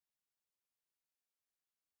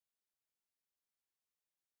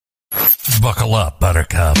Buckle up,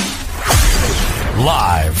 Buttercup.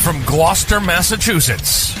 Live from Gloucester,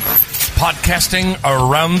 Massachusetts. Podcasting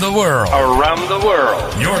around the world.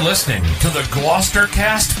 You're listening to the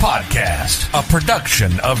GloucesterCast podcast, a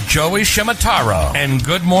production of Joey Shimataro and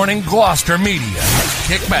Good Morning Gloucester Media.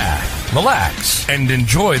 Kick back, relax, and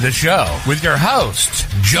enjoy the show with your host,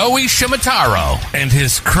 Joey Shimataro, and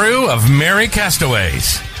his crew of merry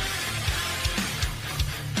castaways.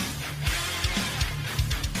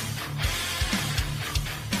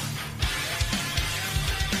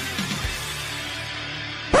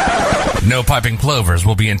 No piping plovers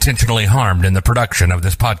will be intentionally harmed in the production of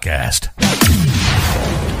this podcast.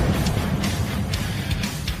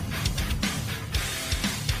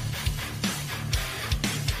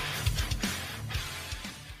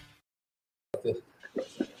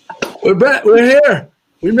 We're back. We're here.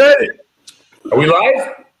 We made it. Are we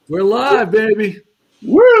live? We're live, baby.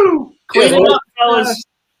 Woo! Clean it up, fellas.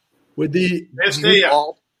 With the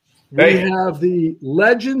we have the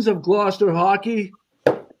legends of Gloucester hockey.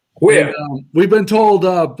 Where? And, we've been told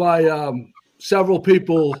by several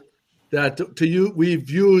people that we've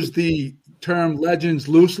used the term legends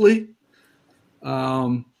loosely.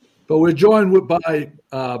 But we're joined by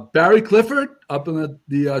Barry Clifford up in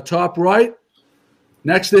the top right.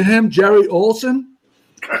 Next to him, Jerry Olson.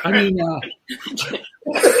 I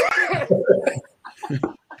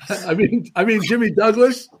mean Jimmy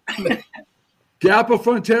Douglas. Gappa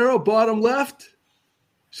Frontero, bottom left.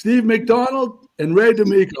 Steve Macdonald. And Ray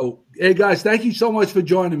Damico. Hey, guys, thank you so much for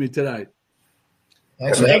joining me today.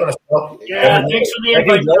 Thanks for having us, Joe. Yeah, thanks for the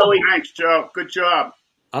invite, Joey. Thanks, Joe. Good job.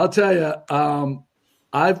 I'll tell you,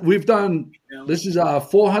 we've done, this is our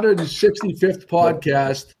 465th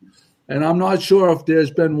podcast, and I'm not sure if there's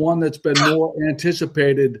been one that's been more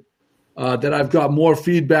anticipated, that I've got more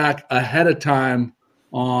feedback ahead of time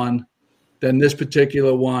on than this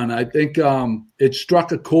particular one. I think it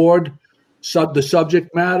struck a chord, the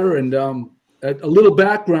subject matter, and a little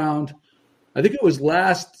background. I think it was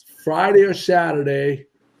last Friday or Saturday.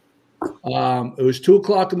 It was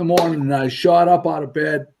 2:00 in the morning, and I shot up out of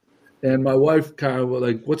bed, and my wife kind of was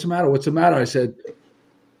like, "What's the matter? What's the matter?" I said,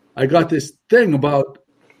 "I got this thing about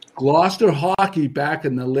Gloucester hockey back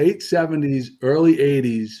in the late 70s, early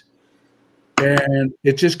 80s, and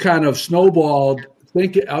it just kind of snowballed."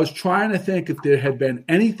 I was trying to think if there had been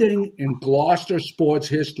anything in Gloucester sports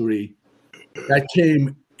history that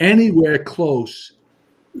came anywhere close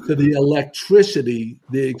to the electricity,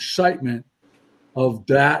 the excitement of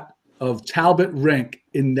Talbot Rink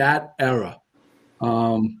in that era.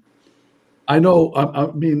 I know,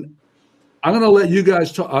 I'm going to let you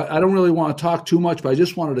guys talk. I don't really want to talk too much, but I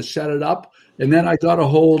just wanted to set it up. And then I got a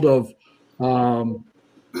hold of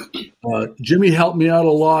Jimmy helped me out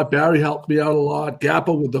a lot. Barry helped me out a lot.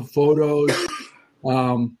 Gappa with the photos.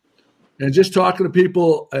 And just talking to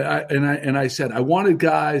people, I said, I wanted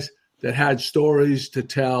guys that had stories to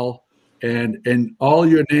tell, and all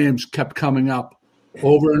your names kept coming up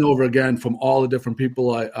over and over again from all the different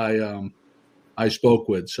people I spoke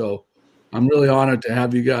with. So I'm really honored to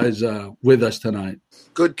have you guys with us tonight.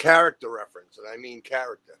 Good character reference, and I mean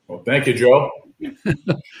character. Well, thank you, Joe.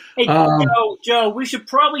 Hey, Joe, we should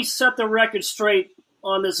probably set the record straight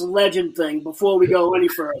on this legend thing before we go any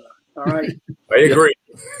further. All right? I agree.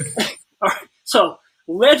 All right, so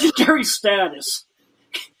legendary status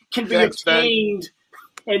can be obtained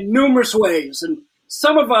in numerous ways, and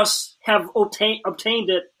some of us have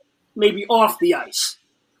obtained it maybe off the ice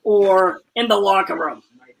or in the locker room.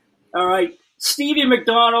 All right, Stevie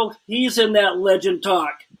Macdonald, he's in that legend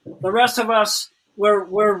talk. The rest of us,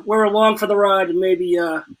 we're along for the ride and maybe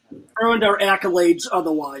earned our accolades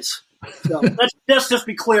otherwise. So let's just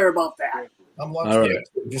be clear about that. I'm lucky,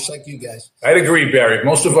 just like you guys. I'd agree, Barry.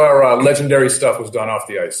 Most of our legendary stuff was done off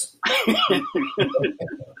the ice.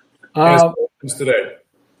 Today.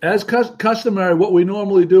 As customary, what we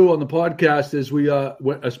normally do on the podcast is we,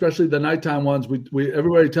 especially the nighttime ones, we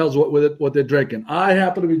everybody tells what they're drinking. I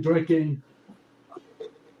happen to be drinking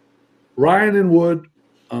Ryan and Wood.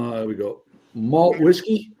 There we go. Malt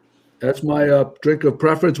whiskey. That's my drink of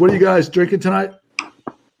preference. What are you guys drinking tonight?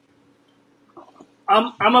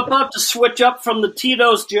 I'm about to switch up from the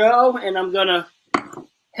Tito's, Joe, and I'm gonna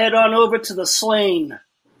head on over to the Slane.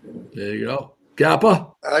 There you go.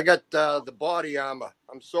 Gappa? I got the body armor.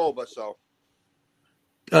 I'm sober, so.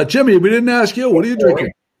 Jimmy, we didn't ask you. What are you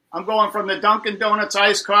drinking? I'm going from the Dunkin' Donuts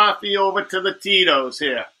iced coffee over to the Tito's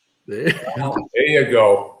here. There you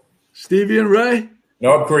go. Stevie and Ray?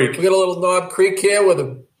 Knob Creek. We got a little Knob Creek here with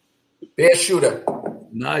a bear shooter.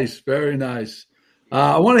 Nice. Very nice.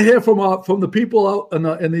 I want to hear from the people out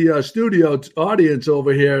in the studio audience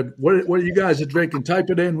over here. What you guys are drinking? Type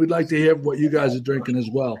it in. We'd like to hear what you guys are drinking as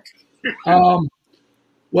well.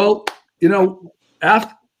 Well,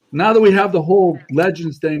 now that we have the whole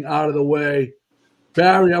Legends thing out of the way,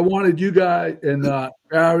 Barry, I wanted you guys and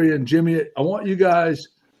Barry and Jimmy, I want you guys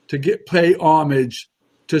to pay homage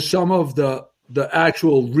to some of the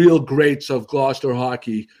actual real greats of Gloucester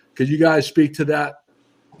hockey. Could you guys speak to that?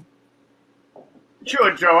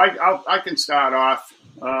 Sure, Joe. I can start off.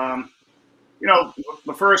 The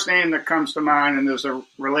first name that comes to mind, and there's a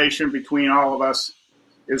relation between all of us,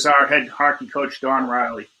 is our head hockey coach, Don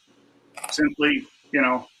Riley. Simply,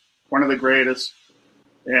 one of the greatest.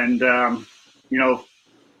 And, beyond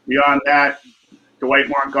that, Dwight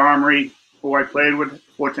Montgomery, who I played with,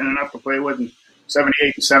 fortunate enough to play with in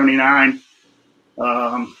 78 and 79.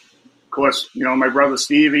 Of course, my brother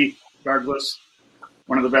Stevie Douglas,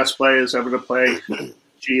 one of the best players ever to play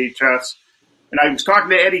GHS. And I was talking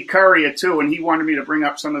to Eddie Currier, too, and he wanted me to bring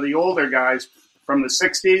up some of the older guys from the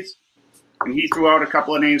 60s. And he threw out a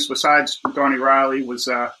couple of names besides Donnie Riley. Was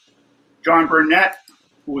John Burnett,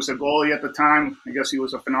 who was a goalie at the time. I guess he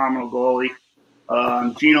was a phenomenal goalie.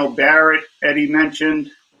 Gino Barrett, Eddie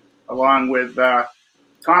mentioned, along with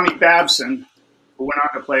Tommy Babson, who went on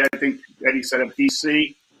to play, I think Eddie said, at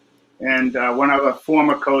BC. And one other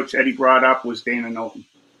former coach Eddie brought up was Dana Nolan.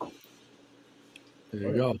 There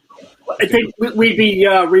you go. I think we'd be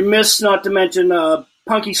remiss not to mention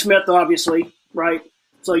Punky Smith, obviously, right?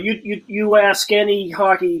 So you ask any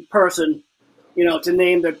hockey person, to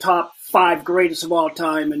name their top 5 greatest of all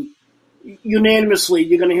time, and unanimously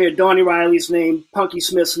you're going to hear Donnie Riley's name, Punky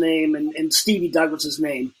Smith's name, and Stevie Douglas's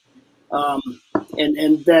name.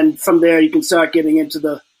 And then from there you can start getting into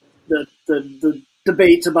the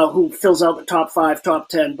debates about who fills out the top 5, top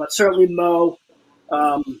 10, but certainly Mo,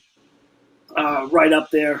 right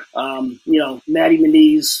up there. Matty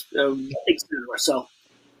Moniz, etc. So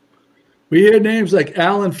we hear names like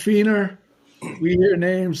Alan Feener. We hear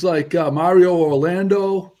names like Mario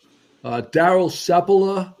Orlando, Daryl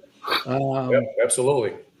Sepala.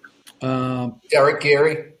 Absolutely. Derek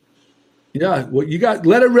Gary. Yeah, well, you got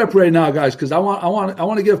let it rip right now, guys, because I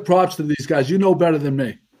want to give props to these guys. You know better than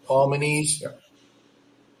me. Paul Moniz.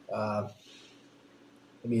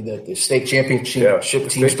 The state championship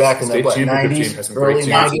teams back in the 90s, early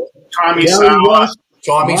 90s. Tommy Sauer.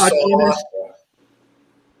 Tommy Sauer.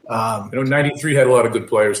 93 had a lot of good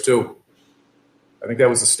players too. I think that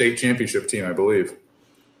was the state championship team, I believe.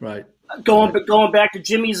 Right. Going back to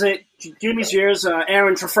Jimmy's years,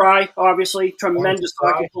 Aaron Trefry, obviously, tremendous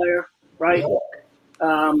hockey player, right?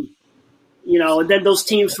 Yeah. And then those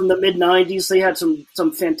teams from the mid-'90s, they had some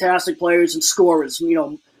fantastic players and scorers.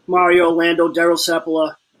 Mario Orlando, Daryl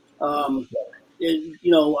Sepala,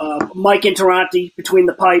 Mike Interanti between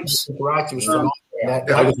the pipes. Interanti was phenomenal.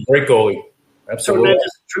 That was a great goalie. Absolutely.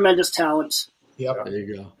 Tremendous talents. Yep. There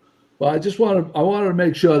you go. Well, I wanted to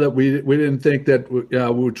make sure that we didn't think that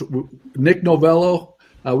Nick Novello.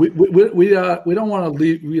 We don't want to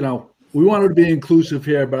leave. We wanted to be inclusive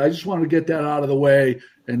here, but I just wanted to get that out of the way.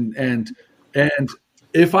 And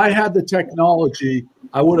if I had the technology,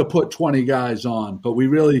 I would have put 20 guys on. But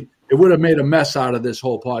it would have made a mess out of this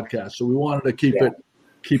whole podcast. So we wanted to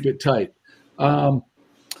keep it tight.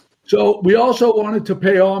 So we also wanted to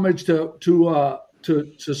pay homage to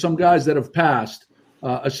some guys that have passed.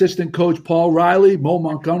 Assistant coach Paul Riley, Mo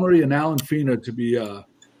Montgomery, and Alan Feener to be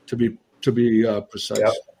precise.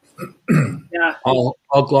 Yep. Yeah. All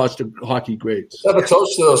Gloucester hockey greats. Have a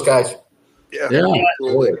toast to those guys. Yeah.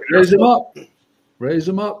 Raise them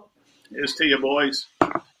up. Here's to you, boys.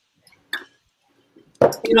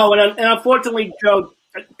 And unfortunately, Joe,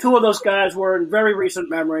 2 of those guys were in very recent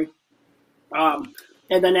memory. And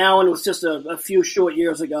then Alan was just a few short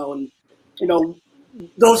years ago. And,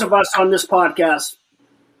 those of us on this podcast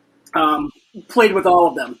played with all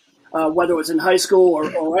of them, whether it was in high school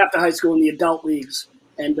or after high school in the adult leagues.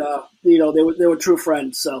 And, they were true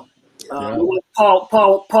friends. So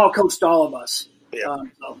Paul coached all of us.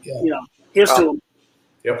 Here's to him.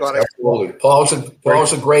 Yep, absolutely.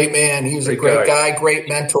 Paul's a great man. He's a great guy, great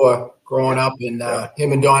mentor growing up. And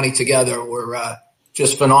him and Donnie together were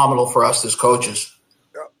just phenomenal for us as coaches.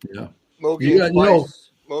 Yeah. Mogi and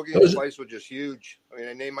Spice were just huge. I mean,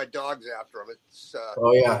 I named my dogs after them. It's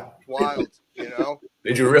wild,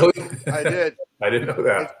 Did you really? I did. I didn't know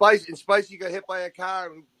that. And Spicy got hit by a car,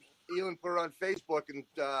 and Elon put it on Facebook, and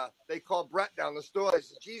they called Brett down the store. I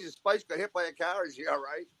said, Jesus, Spice got hit by a car. Is he all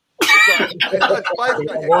right? Spice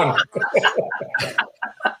got hit.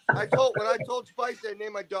 When I told Spice I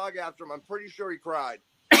named my dog after him, I'm pretty sure he cried.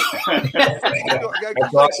 Awesome.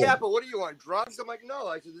 Kappa, what are you on, drugs? I'm like, no.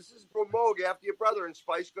 I said, this is from Moog after your brother and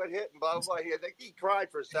Spice got hit and blah, blah, blah. I think he cried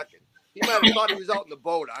for a second. He might have thought he was out in the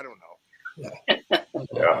boat. I don't know. Yeah.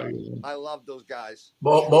 I love those guys.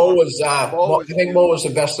 Mo was, I think Mo was the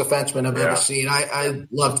best defenseman I've ever seen. I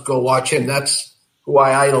loved to go watch him. That's who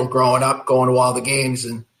I idoled growing up, going to all the games,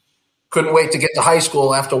 and couldn't wait to get to high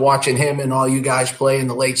school after watching him and all you guys play in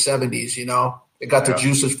the late 70s, you know. It got the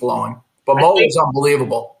juices flowing. But Mo was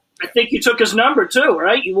unbelievable. I think you took his number too,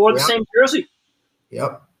 right? You wore the same jersey.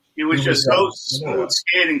 Yep. He was just so smooth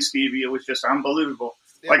skating, Stevie. It was just unbelievable.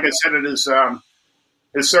 Yeah. Like I said at his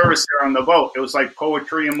service there on the boat, it was like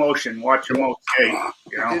poetry in motion. Watch him out skate.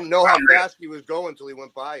 You know? Didn't know how fast he was going until he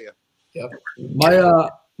went by you. Yep.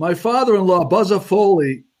 My father-in-law, Buzzer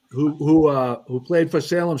Foley, who played for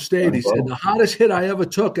Salem State, he said the hardest hit I ever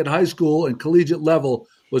took at high school and collegiate level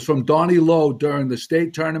was from Donnie Lowe during the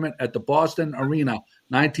state tournament at the Boston Arena,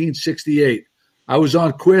 1968. I was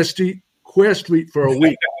on Queer Street for a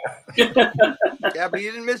week. Yeah, but he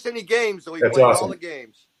didn't miss any games, so he played all the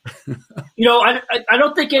games. You know, I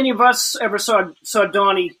don't think any of us ever saw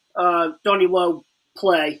Donnie Lowe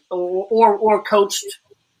play or coached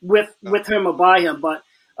with him or by him, but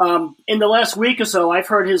in the last week or so, I've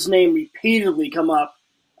heard his name repeatedly come up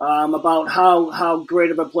about how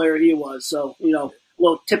great of a player he was. So, you know, a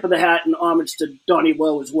little tip of the hat and homage to Donnie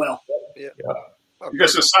Lowe as well. Yeah.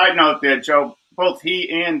 Just a side note there, Joe. Both he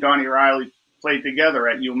and Donnie Riley played together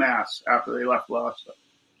at UMass after they left Gloucester.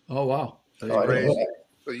 Oh, wow. Crazy.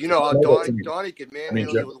 But you know how Donnie could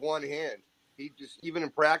manhandle you with one hand. He just, even in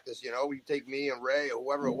practice, you know, he'd take me and Ray or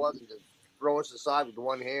whoever it was and just throw us aside with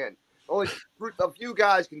one hand. Only a few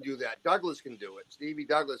guys can do that. Douglas can do it. Stevie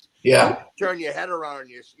Douglas. Yeah. Turn your head around,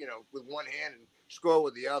 you know, with one hand and score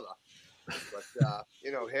with the other. But,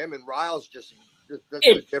 you know, him and Riles that's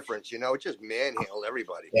the difference, you know. It just manhandled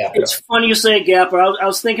everybody. Yeah. It's funny you say, Gapper. I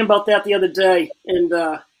was thinking about that the other day, and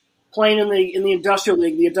playing in the Industrial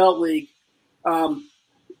League, the Adult League.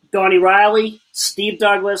 Donnie Riley, Steve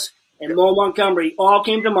Douglas, and Mo Montgomery all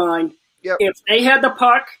came to mind. Yep. If they had the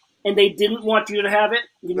puck and they didn't want you to have it,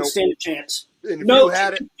 you didn't stand a chance. And if no, you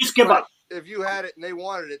had it, just give up. If you had it and they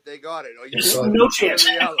wanted it, they got it. Or no chance.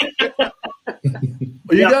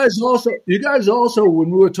 Well, you guys also, when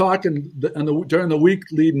we were talking during the week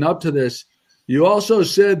leading up to this, you also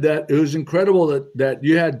said that it was incredible that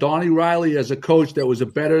you had Donnie Riley as a coach that was a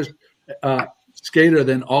better skater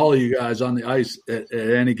than all of you guys on the ice at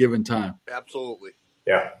any given time. Absolutely.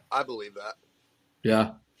 Yeah. I believe that.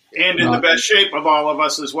 Yeah. And in the best shape of all of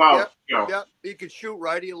us as well. Yep. He could shoot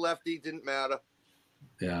righty, lefty, didn't matter.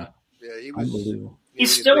 Yeah. Yeah, he was unbelievable.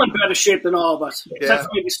 He's still in better shape than all of us. Except for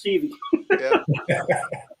maybe Stevie. Yeah.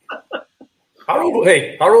 How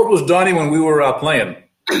old was Donnie when we were playing?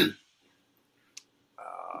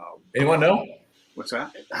 Anyone know? What's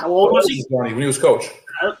that? How old was he? Donnie when he was coach?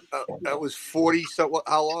 That was 40. So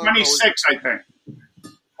how long? 26, I think.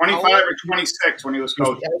 25 or 26 when he was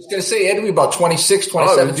coach. I was going to say, it had to be about 26,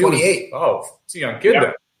 27, 28. It's a young kid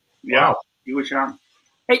then. Yeah, Wow. he was young.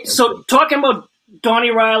 Hey, so talking about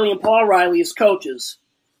Donnie Riley and Paul Riley as coaches,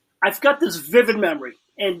 I've got this vivid memory,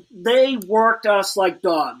 and they worked us like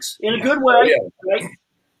dogs in a good way, right?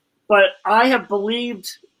 But I have believed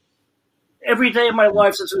every day of my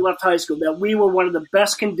life since we left high school that we were one of the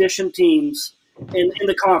best conditioned teams in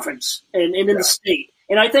the conference and in the state.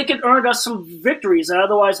 And I think it earned us some victories that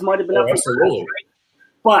otherwise might have been up for grabs. Right?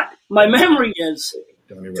 But my memory is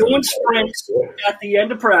doing sprints at the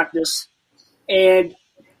end of practice, and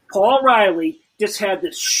Paul Riley just had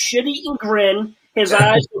this shit-eating grin. His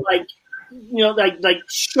eyes were like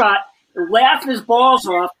shut, laughing his balls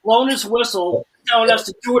off, blowing his whistle, telling us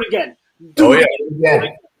to do it again. Do it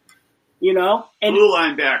again. You know? And blue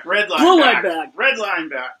line back, red line back, red line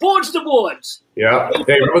back. Boards to boards. Yeah.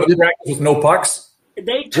 Hey, remember the practice with no pucks?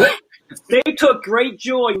 They took great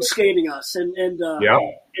joy in skating us,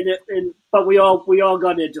 but we all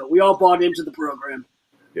got into it. We all bought into the program.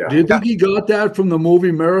 Yeah. Do you think he got that from the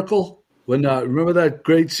movie Miracle? When remember that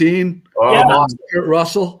great scene? Kurt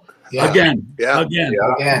Russell again.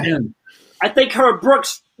 I think Herb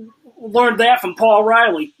Brooks learned that from Paul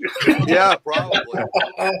Riley. Yeah, probably.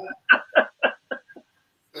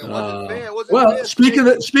 Speak of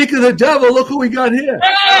the devil, look who we got here.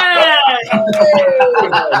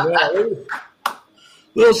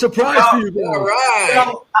 Little surprise for you guys. All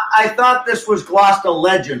right. I thought this was Gloucester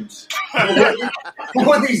Legends.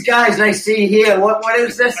 Who are these guys I see here? What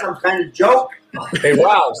is this? Some kind of joke? Hey,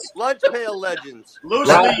 wow. Lunch Pail Legends.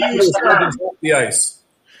 Loosely used term. The ice.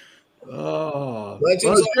 Oh, it's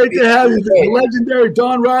great to have you. The legendary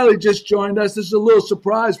Don Riley just joined us. This is a little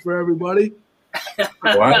surprise for everybody.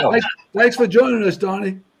 Wow. Thanks for joining us,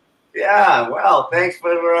 Donnie. Yeah, well, thanks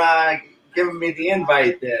for giving me the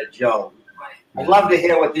invite there, Joe. I love to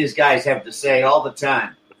hear what these guys have to say all the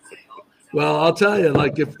time. Well, I'll tell you,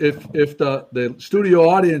 like if the studio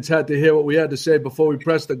audience had to hear what we had to say before we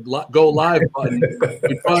pressed the go live button,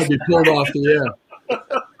 we'd probably be pulled off the air.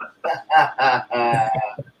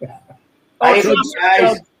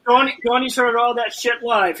 Donnie's heard all that shit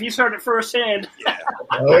live. He's heard it firsthand.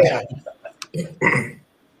 Oh, yeah.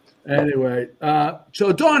 Anyway,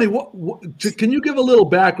 so Donnie, can you give a little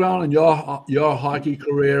background on your hockey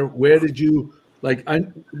career? Where did you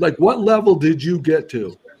what level did you get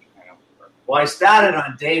to? Well, I started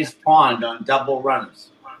on Dave's Pond on double runners.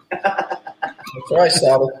 That's where I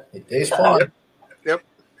started. Dave's Pond. Yep.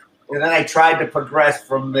 And then I tried to progress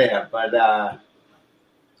from there, but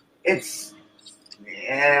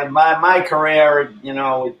my career,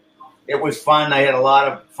 it was fun. I had a lot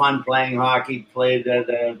of fun playing hockey, played at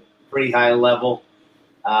a pretty high level.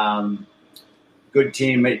 Good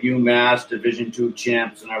team at UMass, Division II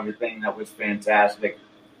champs and everything. That was fantastic.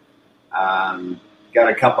 Got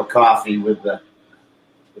a cup of coffee with the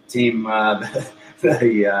team, the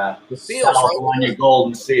Seals, California right?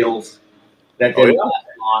 Golden Seals. That didn't last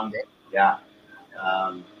long. Yeah.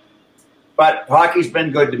 But hockey's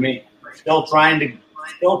been good to me. Still trying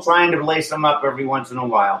to lace them up every once in a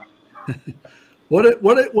while. What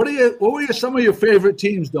were some of your favorite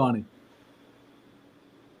teams, Donnie?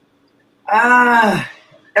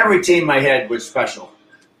 Every team I had was special,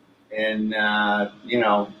 and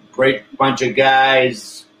great bunch of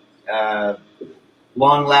guys,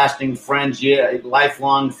 long-lasting friends,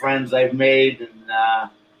 lifelong friends I've made, and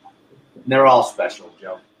they're all special,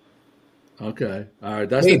 Joe. Okay, all right.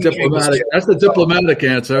 That's the diplomatic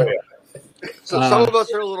answer. So some of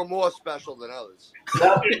us are a little more special than others.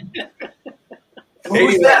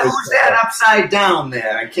 Who's that upside down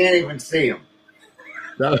there? I can't even see him.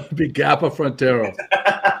 That would be Gappa Frontero.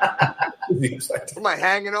 Am I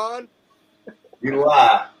hanging on? You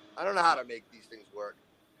are. I don't know how to make these things work.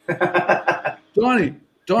 Donnie,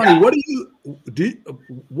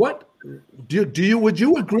 would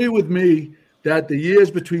you agree with me that the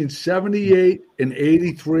years between 78 and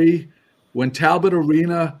 83, when Talbot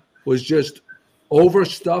Arena was just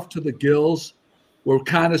overstuffed to the gills, would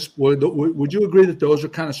you agree that those are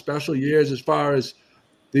kind of special years as far as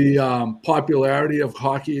the popularity of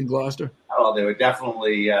hockey in Gloucester? Oh, they were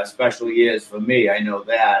definitely special years for me. I know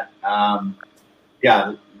that.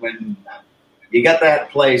 When you got that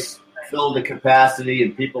place filled to capacity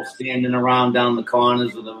and people standing around down the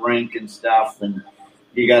corners of the rink and stuff, and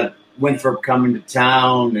you got Winthrop coming to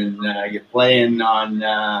town, and you're playing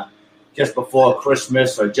on just before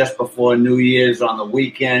Christmas or just before New Year's on the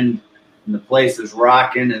weekend, and the place is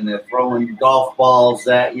rocking, and they're throwing golf balls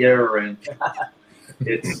at you, and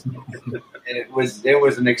it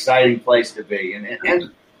was an exciting place to be, and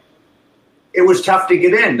it was tough to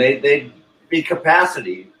get in. They'd be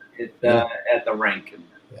capacity at the rink,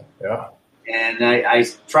 and I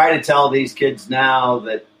try to tell these kids now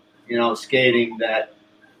that skating, that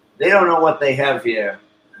they don't know what they have here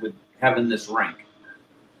with having this rink.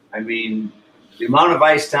 I mean, the amount of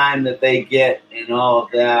ice time that they get and all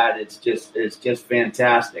of that, it's just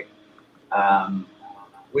fantastic.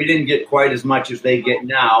 We didn't get quite as much as they get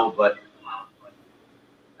now, but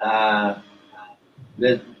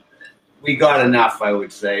we got enough, I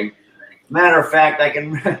would say. Matter of fact, I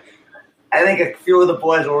think a few of the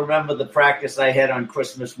boys will remember the practice I had on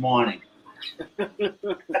Christmas morning.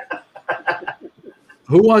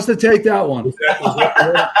 Who wants to take that one?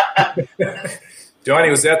 Johnny,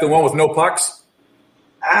 was that the one with no pucks?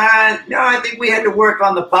 No, I think we had to work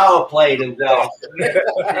on the power play to go.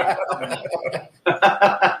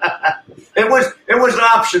 It was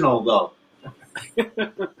optional, though.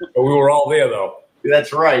 But we were all there, though.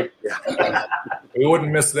 That's right. We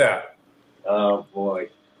wouldn't miss that. Oh, boy.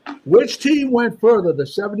 Which team went further, the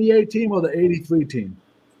 78 team or the 83 team?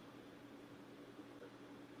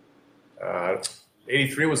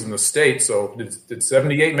 83 was in the States, so did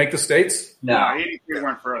 78 make the States? No, 83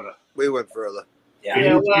 went further. We went further.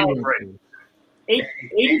 Yeah, well,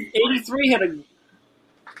 83 had a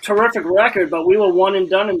terrific record, but we were one and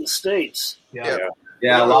done in the States. Yeah,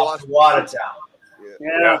 lost to Watertown.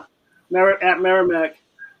 Yeah. At Merrimack.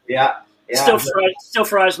 Yeah. Still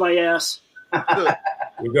fries my ass. We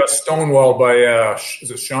got stonewalled by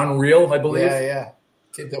is it Sean Reel, I believe? Yeah.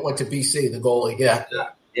 Kid that went to BC, the goalie.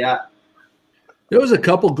 Yeah. There was a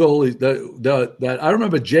couple goalies that I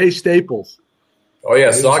remember. Jay Staples. Oh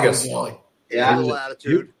yeah, Saugus. Yeah,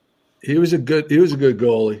 attitude. He was a good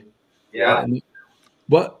goalie. Yeah.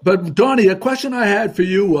 But Donnie, a question I had for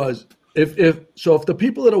you was, if the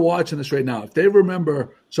people that are watching this right now, if they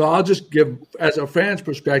remember, so I'll just give as a fan's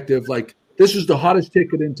perspective, like this is the hottest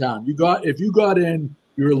ticket in town. If you got in,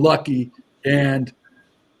 you're lucky, and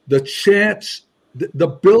the chance, the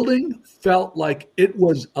building felt like it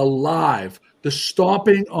was alive. The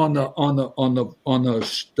stomping on the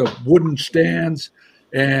wooden stands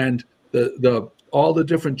and the all the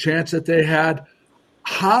different chants that they had.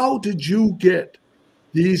 How did you get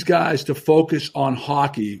these guys to focus on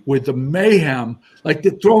hockey with the mayhem, like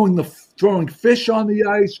throwing fish on the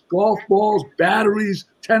ice, golf balls, batteries,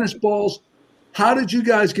 tennis balls? How did you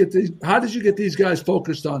guys get these? How did you get these guys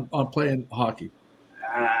focused on playing hockey?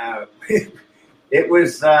 It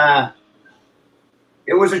was a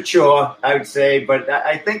chore, I would say, but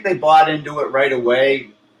I think they bought into it right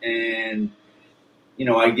away, and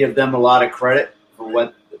I give them a lot of credit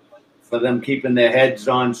for them keeping their heads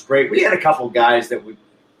on straight. We had a couple guys that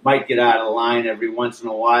might get out of the line every once in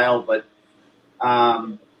a while, but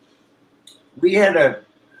we had a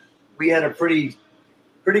pretty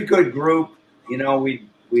good group.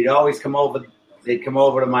 We'd always come over. They'd come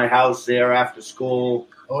over to my house there after school.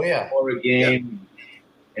 Oh yeah, for a game,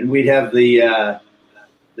 and we'd have the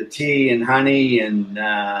tea and honey and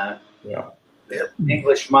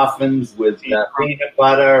English muffins with peanut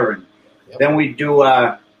butter, and then we'd do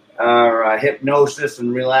our hypnosis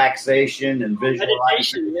and relaxation and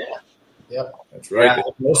visualization. That's right. Yeah.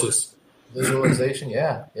 Hypnosis, visualization.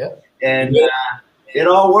 Yeah. And it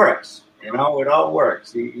all works. It all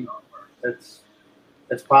works.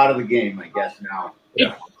 That's part of the game, I guess. Now,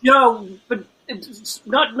 but it's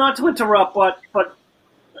not to interrupt, but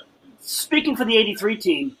speaking for the '83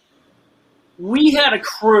 team, we had a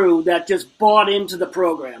crew that just bought into the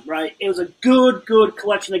program. Right, it was a good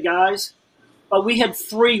collection of guys, but we had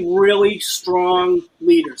 3 really strong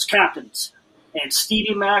leaders, captains, and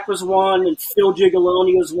Stevie Mack was one, and Phil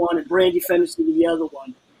Gigoloni was one, and Brandy Fennessy was the other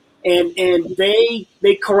one, and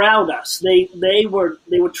they corralled us. They were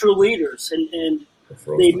true leaders, and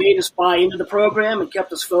they made us buy into the program and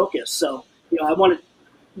kept us focused. So, I want to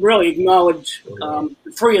really acknowledge the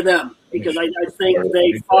 3 of them, because I think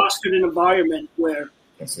they fostered an environment where,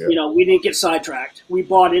 we didn't get sidetracked. We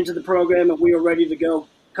bought into the program and we were ready to go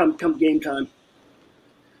come game time.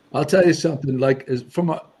 I'll tell you something, like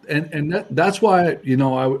that's why,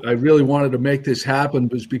 I really wanted to make this happen,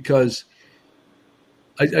 was because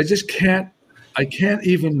I just can't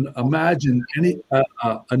even imagine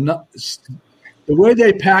the way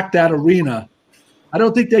they packed that arena. I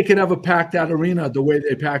don't think they could ever pack that arena the way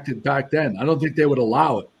they packed it back then. I don't think they would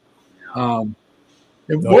allow it.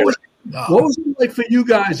 What was it like for you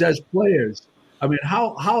guys as players? I mean, I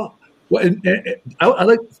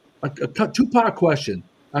like a 2-part question.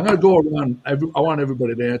 I'm going to go around. I want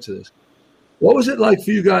everybody to answer this. What was it like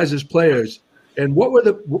for you guys as players? And what were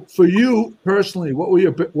for you personally? What were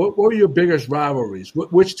your biggest rivalries?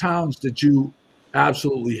 Which towns did you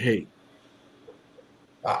absolutely hate?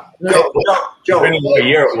 Joe, depending on what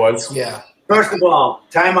year it was. Yeah. First of all,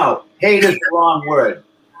 time out. Hate is the wrong word.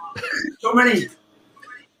 So many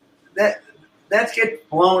that's get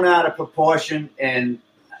blown out of proportion, and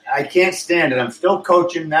I can't stand it. I'm still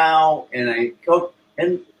coaching now, and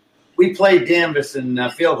we play Danvers in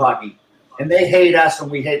field hockey, and they hate us,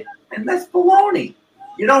 and we hate, and that's baloney.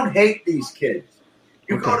 You don't hate these kids.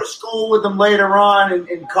 You go to school with them later on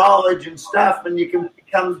in college and stuff, and you can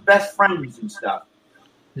become best friends and stuff.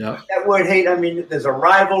 Yeah. That word hate, I mean, there's a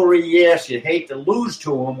rivalry, yes, you hate to lose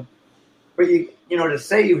to them, but to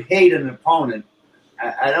say you hate an opponent,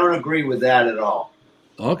 I don't agree with that at all.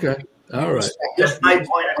 Okay. All right. Just my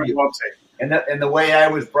point of view. And the way I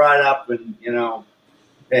was brought up, and,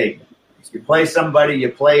 hey, you play somebody, you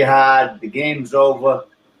play hard, the game's over.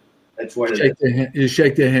 That's what it is. You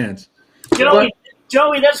shake their hands.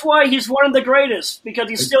 Joey, that's why he's one of the greatest, because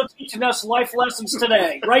he's still teaching us life lessons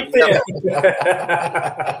today, right there.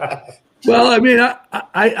 Well, I mean,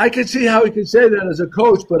 I could see how he could say that as a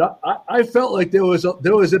coach, but I felt like there was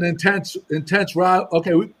an intense route.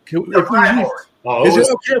 Okay, is it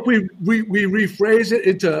okay if we rephrase it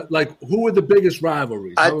into, like, who were the biggest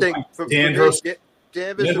rivalries? I think Danvers,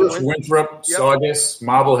 Winthrop, Saugus,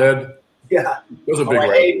 Marblehead. Yeah, those are big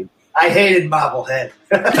rivalries. I hated Marblehead.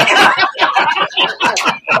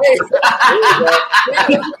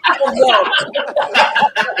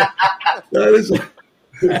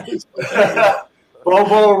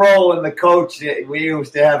 Bobo Roll and the coach, we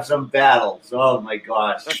used to have some battles. Oh, my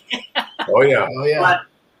gosh. Oh, yeah. But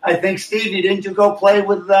I think, Stevie, didn't you go play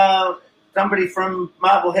with somebody from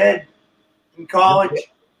Marblehead in college?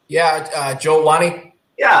 Yeah, Joe Lonnie.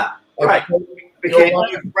 Yeah, right. Became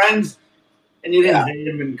good friends. And you didn't hate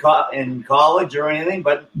him in college or anything,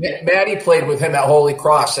 but Maddie played with him at Holy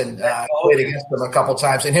Cross and played against him a couple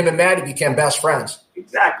times. And him and Maddie became best friends.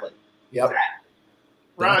 Exactly. Yep.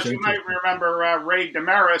 Raj, you might remember Ray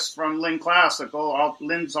Damaris from Lynn Classical,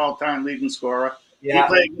 Lynn's all-time leading scorer. Yeah.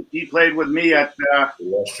 He played with me at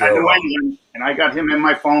New England, and I got him in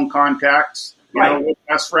my phone contacts. You know, we're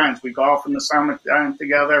best friends. We golf in the summertime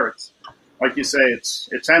together. It's like you say,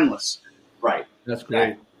 it's endless. Right. That's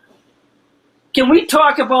great. Can we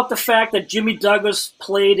talk about the fact that Jimmy Douglas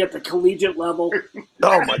played at the collegiate level?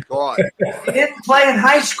 Oh, my God. He didn't play in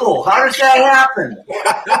high school. How does that happen?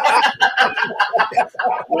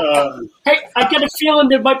 Hey, I get a feeling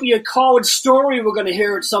there might be a college story we're going to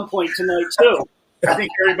hear at some point tonight, too. I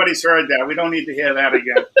think everybody's heard that. We don't need to hear that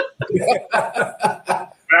again.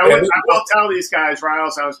 I will tell these guys,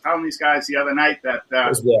 Riles, I was telling these guys the other night that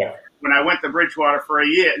when I went to Bridgewater for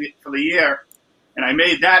the year, and I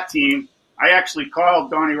made that team, I actually called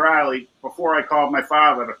Donnie Riley before I called my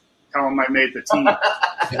father to tell him I made the team.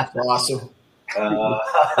 That's awesome.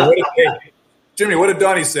 Jimmy, what did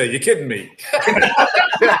Donnie say? You kidding me?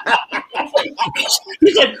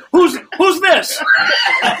 He said, "Who's this?"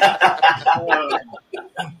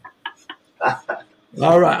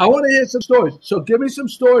 All right. I want to hear some stories. So give me some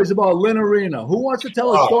stories about Lynn Arena. Who wants to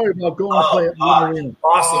tell a story about going to play at Lynn Arena?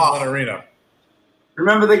 Awesome, Lynn Arena.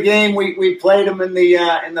 Remember the game we played them in the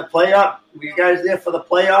playoff? Were you guys there for the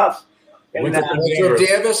playoffs? And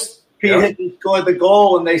Davis. Pete Hickey scored the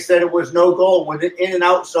goal, and they said it was no goal. Went in and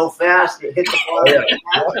out so fast, it hit the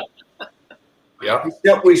ball. Yeah.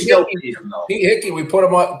 We still beat him, though. Pete Hickey, we put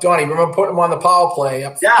him on. Donnie, remember putting him on the power play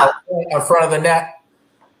up in front of the net.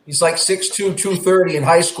 He's like 6'2", 230 in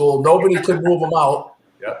high school. Nobody could move him out.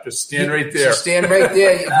 Yep, just stand right there. Just stand right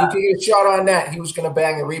there. If you could get a shot on net, he was going to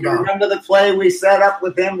bang the rebound. Remember the play we set up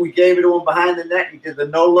with him? We gave it to him behind the net. He did the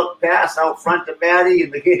no-look pass out front to Maddie,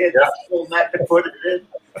 and the kid hit the full net to put it in.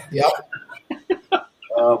 Yep.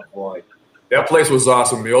 Oh, boy. That place was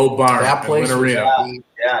awesome, the old barn. That place was Arena.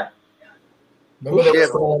 Yeah. Remember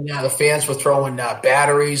the fans were throwing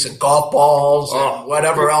batteries and golf balls and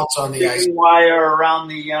whatever else on the ice. Wire around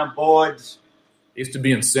the boards. It used to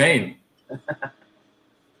be insane.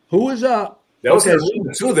 Who was That was an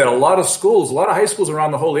arena, too, that a lot of high schools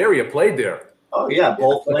around the whole area played there. Oh, yeah.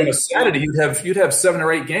 Both like on a Saturday, you'd have 7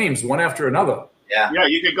 or 8 games, one after another. Yeah. Yeah,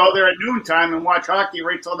 you could go there at noontime and watch hockey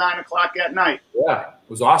right till 9 o'clock at night. Yeah, it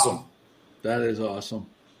was awesome. That is awesome.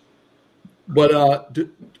 But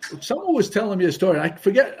someone was telling me a story. I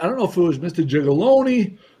forget. I don't know if it was Mr.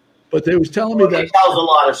 Gigaloni, but they was telling me that he tells a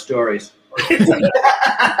lot of stories.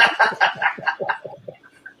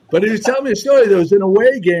 But he was telling me a story that was an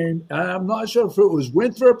away game. And I'm not sure if it was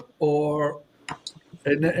Winthrop or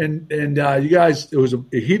and you guys. It was a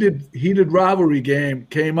heated rivalry game.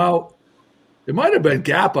 Came out. It might have been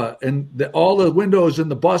Gappa, and all the windows in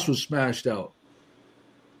the bus was smashed out.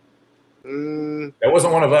 That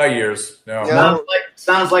wasn't one of our years. No. Yeah,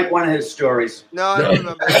 sounds like one of his stories. No, I don't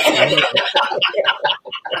remember.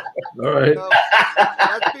 All right. No,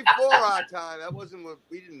 that's before our time. That wasn't what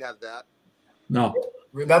we didn't have that. No.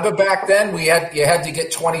 Remember back then you had to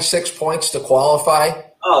get 26 points to qualify.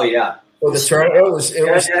 Oh yeah. For the tournament, it was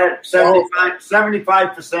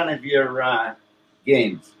 75% of your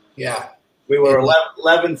games. Yeah. We were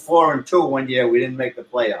 11-4-2 one year. We didn't make the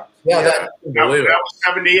playoffs. Yeah, that was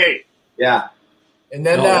 78. Yeah. And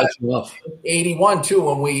then 81 too,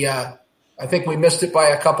 when we I think we missed it by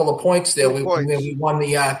a couple of points there. We won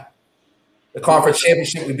the conference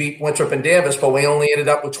championship. We beat Winthrop and Danvers, but we only ended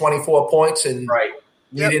up with 24 points, and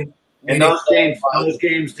we didn't. And those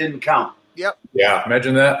games didn't count. Yep. Yeah,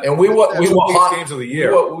 imagine that. And we were hot games of the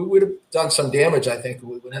year. We would have done some damage. I think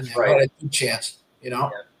we would have had a good chance. Yeah.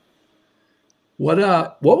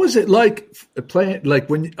 What was it like playing? Like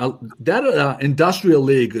when that industrial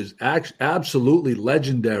league is absolutely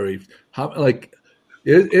legendary.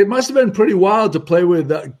 It must have been pretty wild to play with,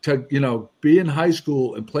 be in high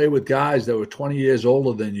school and play with guys that were 20 years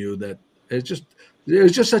older than you. That it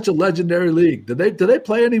was just such a legendary league. Do they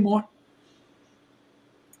play anymore?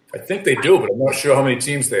 I think they do, but I'm not sure how many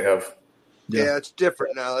teams they have. Yeah, it's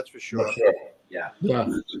different now. That's for sure. Yeah.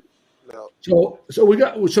 No. So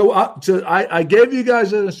I gave you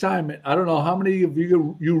guys an assignment. I don't know how many of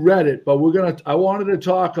you read it, but I wanted to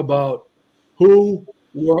talk about who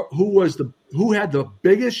had the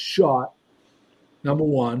biggest shot. Number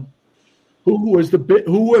one, who was the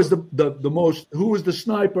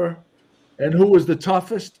sniper, and who was the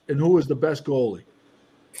toughest, and who was the best goalie.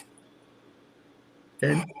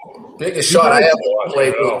 And biggest shot I ever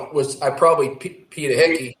played was probably Peter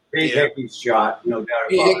Hickey. Pete Hickey's shot, no doubt.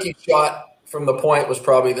 Pete Hickey's shot from the point was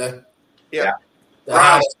probably the Yeah.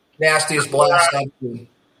 The nastiest blast I've seen.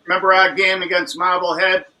 Remember our game against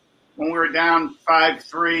Marblehead when we were down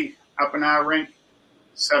 5-3 up in our rink?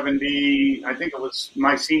 70, I think it was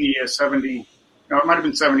my senior year, 70. No, it might have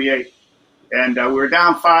been 78. And we were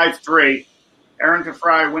down 5-3. Aaron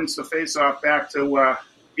DeFry wins the faceoff back to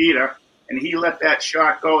Peter, and he let that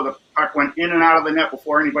shot go. The puck went in and out of the net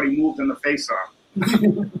before anybody moved in the faceoff.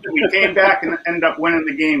 We came back and ended up winning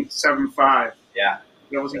the game 7-5. Yeah.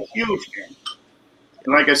 It was a huge game.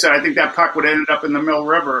 And like I said, I think that puck would have ended up in the Mill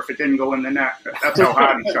River if it didn't go in the net. That's how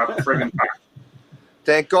hard he shot the friggin' puck.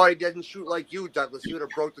 Thank God he doesn't shoot like you, Douglas. He would have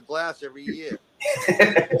broke the glass every year. Would have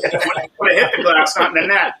hit the glass, not in the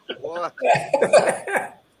net. What?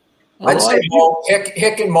 I'd say Mo,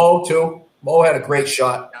 Hick and Mo, too. Mo had a great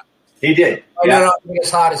shot. He did. Not as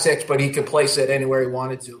hard as Hicks, but he could place it anywhere he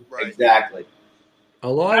wanted to. Right. Exactly. A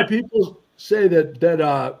lot of people say that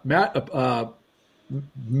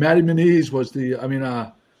Matty Muniz was he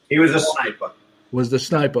was a sniper. Was the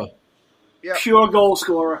sniper. Yeah. Pure goal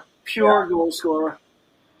scorer. Goal scorer.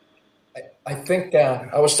 I think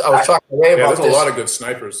I was talking to Ray about there's this. a lot of good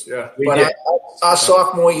snipers. Yeah. But our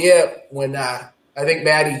sophomore year, when I think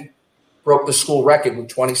Matty broke the school record with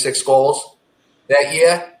 26 goals that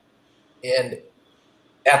year, and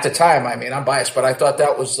at the time, I mean, I'm biased, but I thought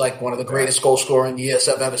that was like one of the greatest goal scoring years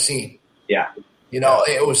I've ever seen. Yeah. You know,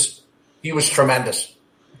 he was tremendous.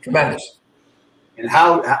 Tremendous. And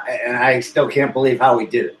I still can't believe how he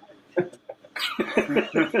did it.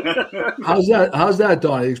 How's that,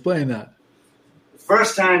 Donnie? Explain that.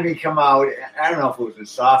 First time he come out, I don't know if it was his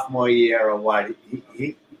sophomore year or what.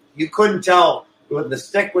 You couldn't tell whether the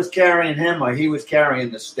stick was carrying him or he was carrying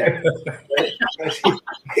the stick.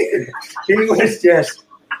 he was just,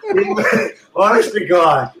 honest to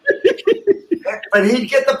God. But he'd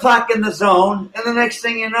get the puck in the zone, and the next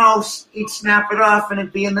thing you know, he'd snap it off and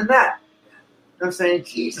it'd be in the net. I'm saying,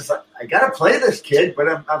 Jesus, I got to play this kid, but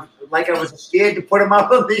I'm like I was scared to put him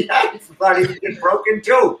out on the ice. I thought he'd get broken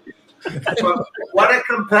too. But what a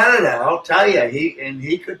competitor, I'll tell you.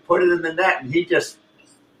 He could put it in the net, and he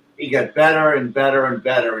got better and better and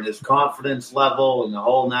better, and his confidence level and the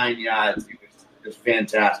whole 9 yards. He was just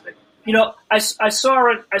fantastic. You know, I saw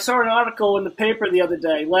an article in the paper the other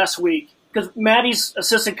day, last week, because Matty's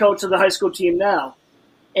assistant coach of the high school team now,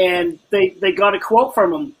 and they got a quote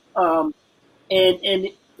from him. And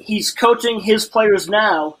he's coaching his players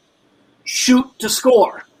now, shoot to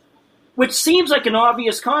score, which seems like an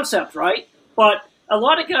obvious concept, right? But a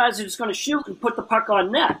lot of guys are just going to shoot and put the puck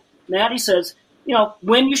on net. Matty says, you know,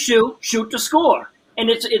 when you shoot to score. And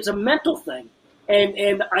it's a mental thing.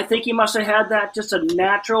 And I think he must have had that just a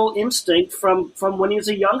natural instinct from when he was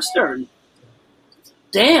a youngster. And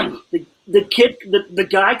damn, the kid, the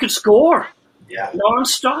guy could score. Yeah.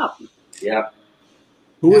 Non-stop. Yeah.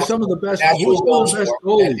 Who are some of the best? Who are some of the best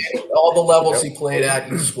goalies? All the levels he played at,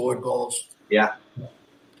 he scored goals. Yeah.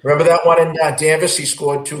 Remember that one in Danvers? He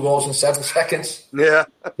scored 2 goals in 7 seconds. Yeah.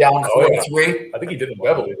 Down 4-3. I think he did in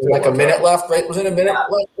Beverly. Like a minute left, right? Was it a minute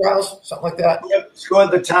left, Charles? Something like that. He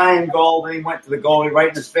scored the tying goal, then he went to the goalie right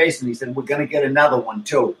in his face, and he said, "We're going to get another one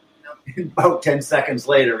too." About 10 seconds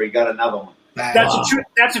later, he got another one.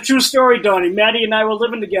 That's a true story, Donnie. Matty and I were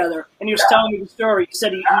living together, and he was telling me the story. He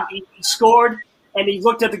said he scored, and he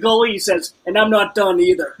looked at the goalie. He says, "And I'm not done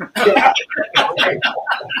either."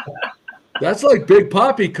 That's like Big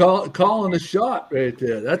Poppy calling a shot right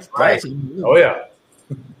there. That's Oh yeah,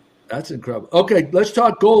 that's incredible. Okay, let's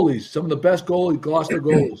talk goalies. Some of the best Gloucester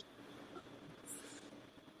goalies.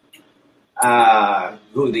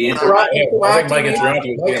 Who the I think Mike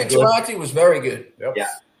Interanti was very good. Yep. Yeah,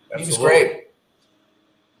 he was great.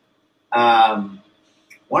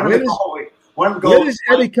 Where does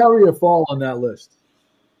Eddie Currier fall on that list?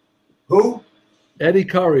 Who? Eddie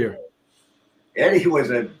Currier. Eddie was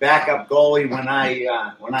a backup goalie when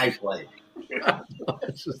I played.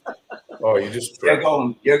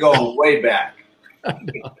 You're going way back. I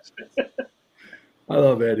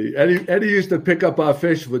love Eddie. Eddie used to pick up our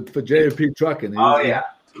fish for J&P Trucking.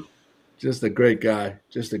 Just a great guy.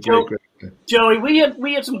 Just a great guy. Joey, we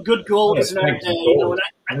had some good goalies in our day. You know, and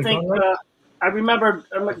I think I remember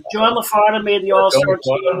John LaFarda made the All-Star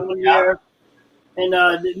team one year, and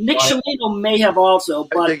Nick Cimino may have also,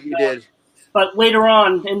 but I think he did. But later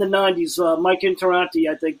on in the 90s, Mike Interanti,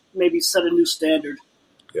 I think, maybe set a new standard.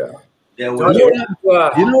 Yeah. You know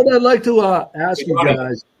what I'd like to ask you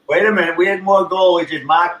guys? Wait a minute. We had more goalies than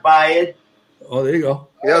Mark Bayard. Oh, there you go.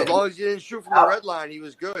 Yeah, as long as you didn't shoot from the red line, he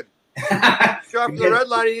was good. Shot from the red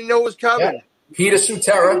line, he didn't know it was coming. Yeah. Peter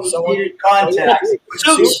Sutera. He needed contact.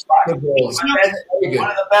 One of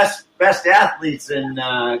the best athletes in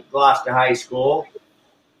Gloucester High School.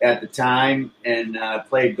 at the time and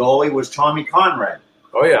played goalie was Tommy Conrad.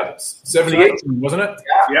 Oh, yeah. 78, wasn't it?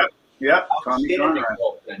 Yep. Tommy Conrad.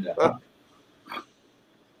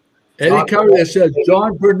 Eddie Currier said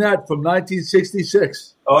John Burnett from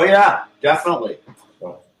 1966. Oh, yeah, definitely.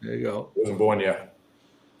 There you go. Wasn't born yet.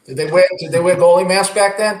 Did they wear goalie masks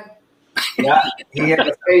back then? Yeah, he had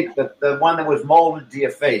the face, the one that was molded to your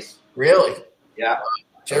face. Really? Yeah.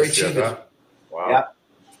 Jerry Cheever. Wow. Yeah.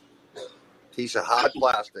 Piece of hard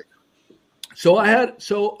plastic. So I had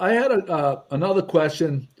another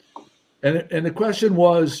question, and the question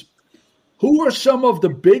was, who are some of the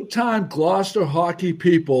big-time Gloucester hockey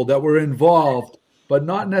people that were involved, but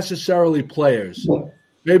not necessarily players?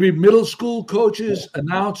 Maybe middle school coaches,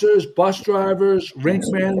 announcers, bus drivers, rink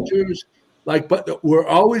managers, but were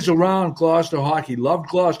always around Gloucester hockey, loved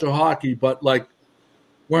Gloucester hockey, but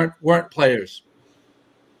weren't players.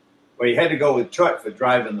 Well, you had to go with Chuck for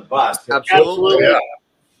driving the bus. Absolutely. Yeah.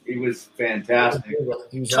 He was fantastic.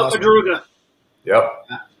 He was Chuck awesome. Madruga. Yep.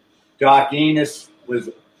 Doc Enos was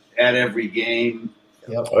at every game.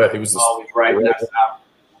 Yep. Oh, yeah, he was Always writing us up.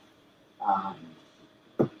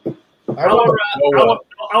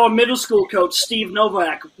 Our middle school coach, Steve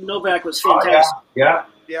Novak. Novak was fantastic. Yeah.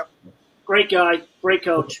 Great guy, great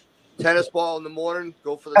coach. Tennis ball in the morning.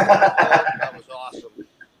 Go for the tennis ball. That was awesome.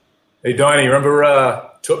 Hey, Donnie, remember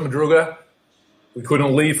Tut Madruga? We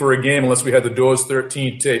couldn't leave for a game unless we had the Doors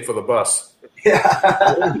 13 tape for the bus. Yeah.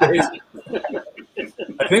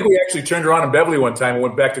 I think we actually turned around in Beverly one time and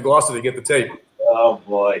went back to Gloucester to get the tape. Oh,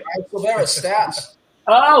 boy. Silvera, stats.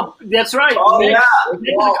 Oh, that's right. Oh, yeah.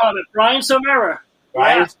 Brian Silvera.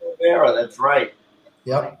 Brian Silvera, that's right.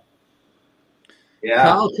 Yep. Yeah.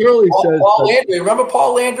 Kyle Curley says Paul Landry. Remember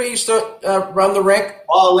Paul Landry used to run the rink?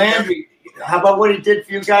 Paul Landry. How about what he did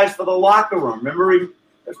for you guys for the locker room? Remember,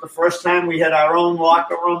 that's the first time we had our own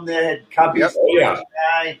locker room that had cubbies,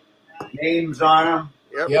 names on them.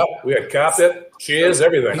 Yep. We had carpet, chairs,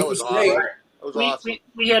 everything. That was great. awesome. That was awesome.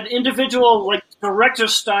 We had individual,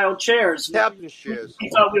 director-style chairs. Captain's chairs. We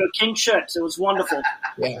thought we were king chicks. It was wonderful.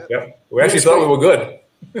 Yeah. Yep. We actually thought we were good.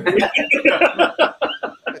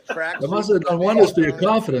 that must have done wonders for your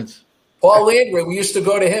confidence. Paul Landry, we used to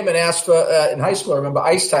go to him and ask for in high school. I remember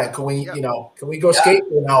ice time. Can we go skate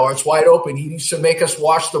for an hour? It's wide open. He used to make us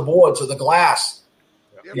wash the boards or the glass.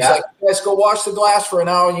 He's like, you guys go wash the glass for an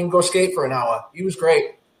hour and you can go skate for an hour. He was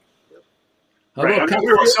great. Right.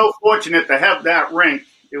 We were so fortunate to have that rink.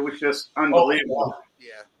 It was just unbelievable.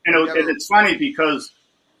 And it's funny because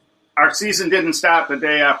our season didn't start the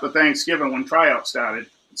day after Thanksgiving when tryouts started.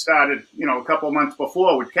 It started, a couple of months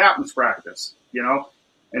before with captain's practice,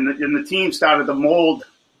 and the team started to mold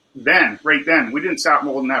right then. We didn't start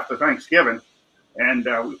molding after Thanksgiving. And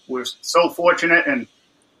we're so fortunate. And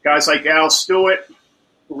guys like Al Stewart,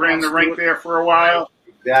 who ran the rink there for a while.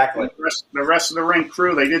 Exactly. The rest of the rink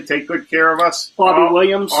crew, they did take good care of us. Bobby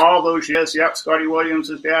Williams. All those years. Yep, Scotty Williams,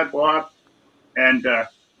 his dad, Bob. And,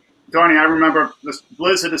 Donnie, I remember the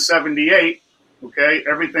blizzard of 78, okay?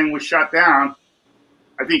 Everything was shut down.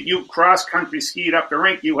 I think you cross-country skied up the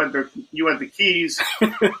rink. You had the keys.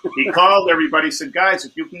 He called everybody, said, guys,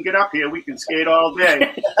 if you can get up here, we can skate all day.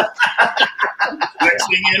 Next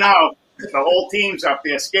thing you know, the whole team's up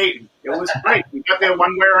there skating. It was great. We got there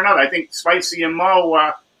one way or another. I think Spicy and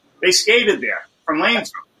Mo, they skated there from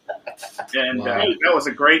Lanesville. And that was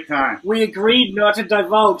a great time. We agreed not to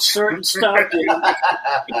divulge certain stuff.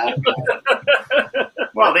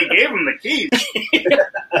 Well, they gave him the keys.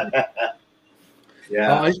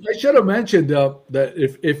 Yeah, I should have mentioned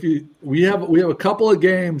that we have a couple of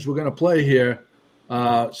games we're going to play here,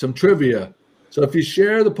 some trivia. So if you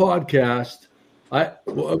share the podcast,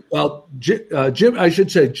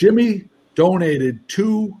 Jimmy donated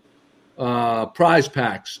 2 prize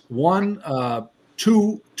packs. One,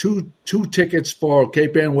 two tickets for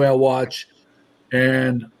Cape Ann Whale Watch,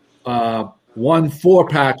 and 1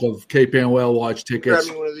 4-pack of Cape Ann Whale Watch tickets.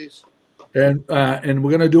 Grab me one of these. And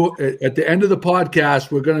we're going to do at the end of the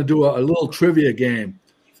podcast. We're going to do a little trivia game.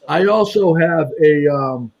 I also have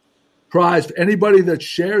a prize for anybody that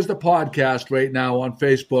shares the podcast right now on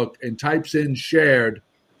Facebook and types in "shared."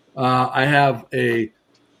 I have a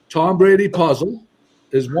Tom Brady puzzle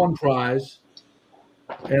is one prize,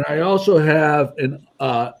 and I also have an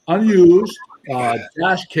unused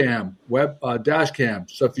dash cam dash cam.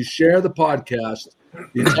 So if you share the podcast,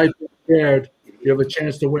 you type in "shared," you have a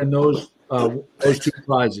chance to win those 2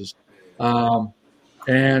 prizes. And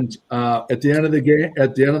at the end of the game,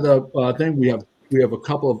 at the end of the thing, we have a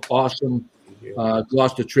couple of awesome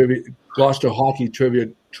Gloucester hockey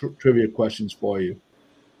trivia questions for you.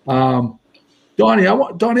 Donnie,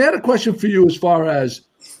 I had a question for you as far as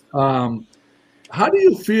how do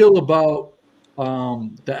you feel about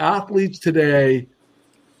the athletes today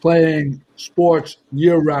playing sports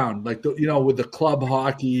year round, like with the club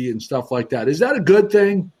hockey and stuff like that? Is that a good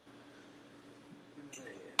thing?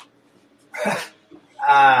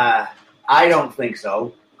 I don't think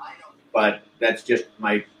so, but that's just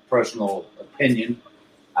my personal opinion.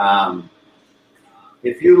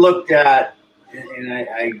 If you looked at, and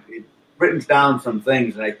I written down some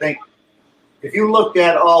things, and I think if you looked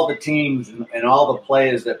at all the teams and all the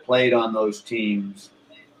players that played on those teams,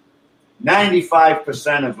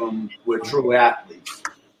 95% of them were true athletes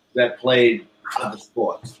that played other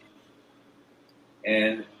sports.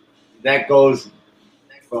 And that goes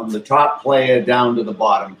from the top player down to the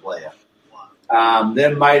bottom player.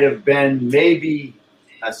 There might have been maybe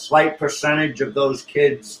a slight percentage of those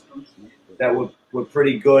kids that were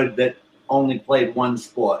pretty good that only played one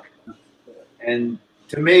sport. And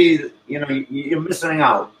to me, you're missing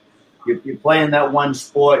out. You're playing that one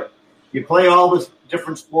sport. You play all the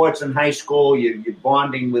different sports in high school. You're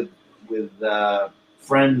bonding with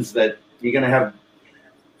friends that you're going to have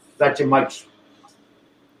such a much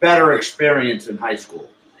better experience in high school.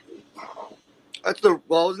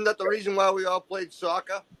 Isn't that the reason why we all played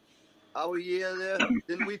soccer? Our year there,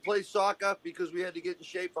 didn't we play soccer because we had to get in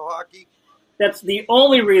shape for hockey? That's the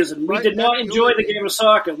only reason. We did not enjoy the game of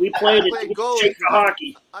soccer. We played it to shape for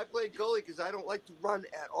hockey. I played goalie because I don't like to run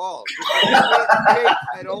at all. I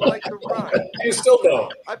don't like to run. You still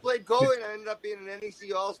don't. I played goalie and I ended up being an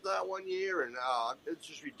NEC All-Star one year, and it's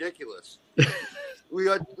just ridiculous. It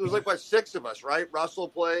was like, 6 of us, right? Russell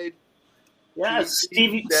played. Yeah,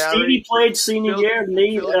 Stevie played senior year, and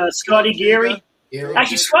me, Scotty Geary.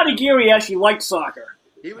 Actually, Scotty Geary actually liked soccer.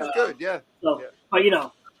 He was good, yeah. So, but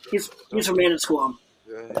he's from Manasquam.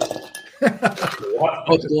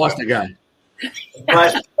 The Gloucester guy.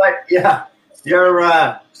 But yeah,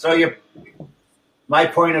 my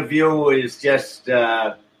point of view is just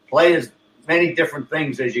play as many different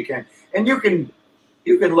things as you can, and you can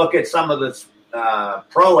look at some of the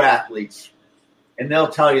pro athletes. And they'll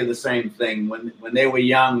tell you the same thing. When they were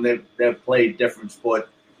young, they've played different sports.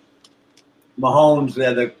 Mahomes,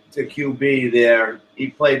 they're the QB there. He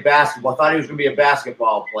played basketball. I thought he was going to be a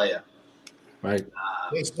basketball player. Right.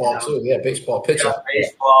 Baseball, too. Yeah, baseball pitcher. Yeah,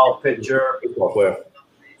 baseball pitcher. Baseball player.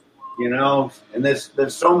 And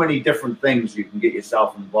there's so many different things you can get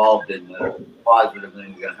yourself involved in, positive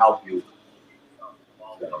things that can help you.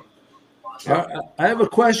 I have a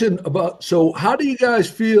question about. So, how do you guys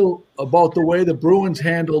feel about the way the Bruins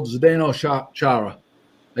handled Zdeno Chara?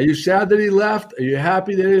 Are you sad that he left? Are you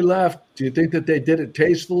happy that he left? Do you think that they did it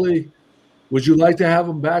tastefully? Would you like to have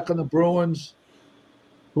him back on the Bruins?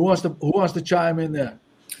 Who wants to chime in there?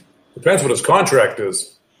 Depends what his contract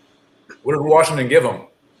is. What did Washington give him?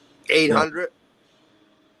 800.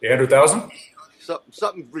 800,000.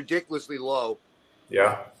 Something ridiculously low.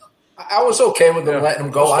 Yeah. I was okay with them letting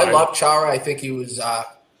him go. I love Chara. I think he was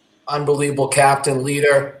unbelievable captain,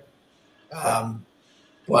 leader.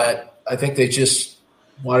 But I think they just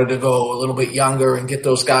wanted to go a little bit younger and get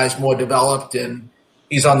those guys more developed. And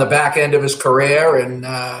he's on the back end of his career. And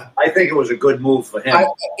I think it was a good move for him. I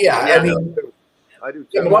do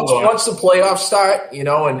too. Once the playoffs start,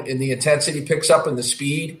 and the intensity picks up and the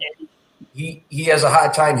speed, he has a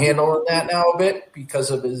hard time handling that now a bit because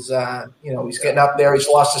of his, he's getting up there. He's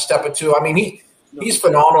lost a step or two. I mean, he's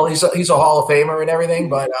phenomenal. He's a Hall of Famer and everything,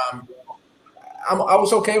 but I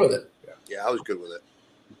was okay with it. Yeah, I was good with it.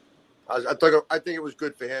 I think it was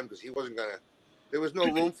good for him because he wasn't gonna. There was no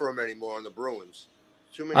room for him anymore on the Bruins.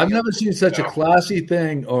 I've never seen such a classy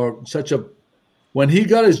thing or such a. When he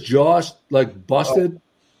got his jaw busted,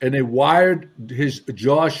 and they wired his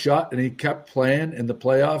jaw shut, and he kept playing in the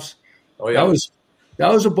playoffs. Oh yeah,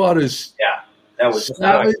 that was about as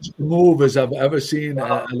savage move as I've ever seen.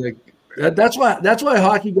 That's why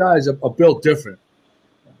hockey guys are built different.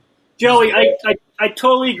 Joey, I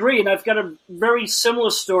totally agree, and I've got a very similar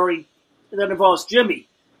story that involves Jimmy.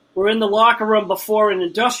 We're in the locker room before an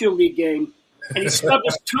industrial league game, and he stubbed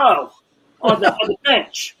his toe on the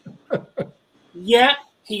bench. Yet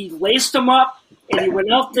he laced him up, and he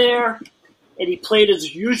went out there, and he played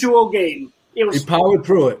his usual game. He powered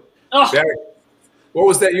through it. Oh. Barry, what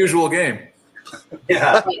was that usual game?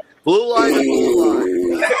 Yeah, blue line to blue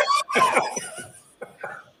line.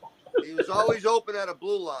 He was always open at a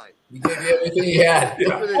blue line. He gave you everything he had.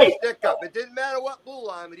 With his stick up. It didn't matter what blue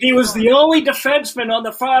line. He was the only defenseman on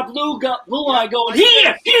the far blue line going,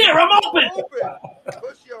 here, I'm open. Of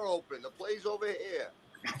course you're open. The play's over here.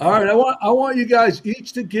 All right, I want you guys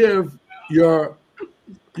each to give your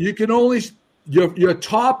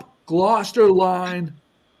top Gloucester line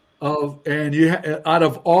out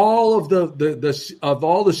of all of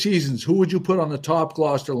the seasons, who would you put on the top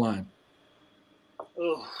Gloucester line?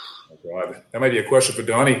 Oh God, that might be a question for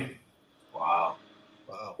Donnie. Wow.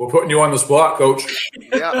 We're putting you on the spot, Coach.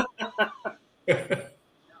 Yeah.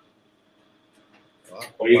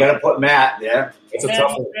 Well, you got to put Matt there. It's a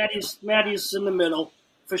tough one. Matty's in the middle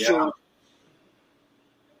for sure.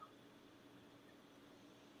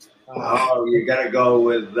 Oh, you got to go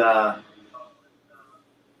with. I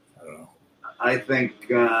don't know. I think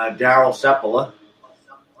Daryl Sepala.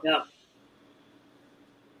 Yeah.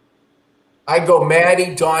 I go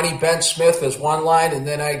Maddie, Donnie, Ben Smith as one line, and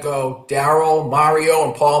then I go Darryl, Mario,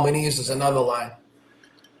 and Paul Moniz as another line.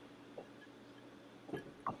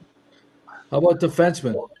 How about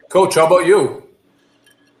defenseman? Coach, how about you?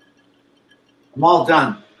 I'm all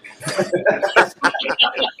done.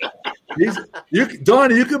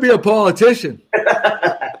 Donnie, you could be a politician.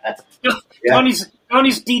 Yeah.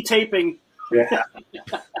 Donnie's de-taping. Yeah.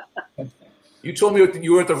 You told me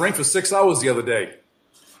you were at the rink for 6 hours the other day.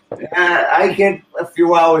 I get a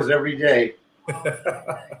few hours every day.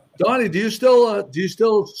 Donnie, do you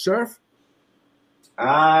still surf?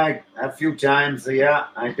 A few times, yeah.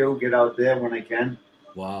 I do get out there when I can.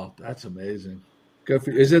 Wow, that's amazing. Good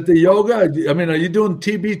for you. Is it the yoga? I mean, are you doing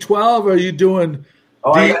TB12 or are you doing?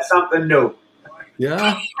 I got something new.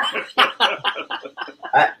 Yeah.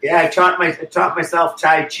 I taught myself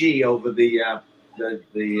Tai Chi over the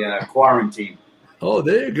quarantine. Oh,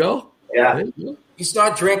 there you go. Yeah. There you go. He's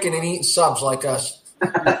not drinking and eating subs like us.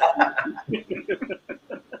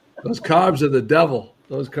 Those carbs are the devil.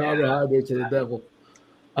 Those carbohydrates are the devil.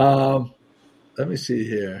 Let me see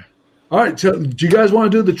here. All right. So, do you guys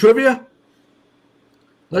want to do the trivia?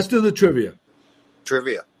 Let's do the trivia.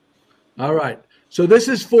 Trivia. All right. So this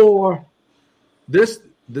is for this.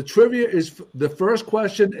 The trivia is the first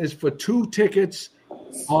question is for 2 tickets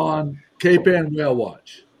on Cape Ann Whale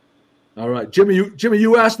Watch. All right, Jimmy,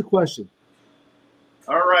 you asked the question.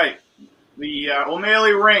 All right. The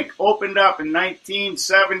O'Malley Rink opened up in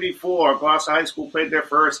 1974. Gloucester High School played their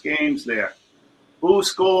first games there. Who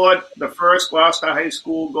scored the first Gloucester High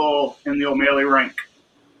School goal in the O'Malley Rink?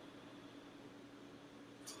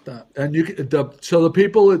 And so the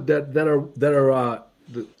people that are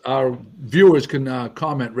our viewers can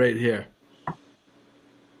comment right here.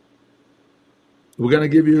 We're going to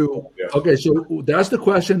give you okay. So that's the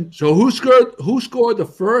question. So who scored the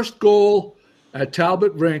first goal at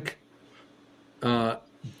Talbot Rink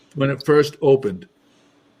when it first opened?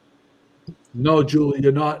 No, Julie,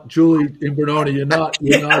 you're not. Julie Imbernoni, you're not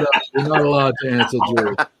allowed to answer,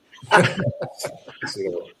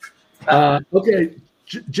 Julie. Okay,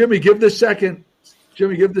 Jimmy, give the second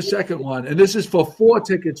one, and this is for 4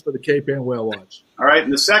 tickets for the Cape Ann Whale Watch. All right,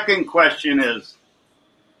 and the second question is,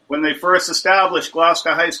 when they first established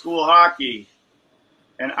Gloucester High School hockey,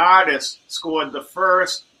 an artist scored the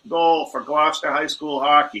first goal for Gloucester High School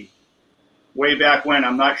hockey way back when.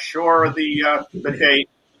 I'm not sure of the date,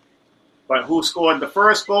 but who scored the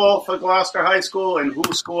first goal for Gloucester High School and who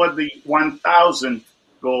scored the 1,000th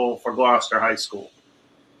goal for Gloucester High School?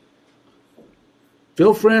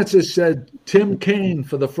 Phil Francis said Tim Kaine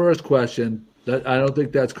for the first question. I don't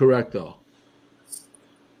think that's correct, though.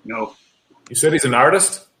 No. You said he's an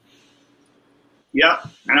artist? Yep,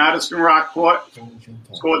 an artist in Rockport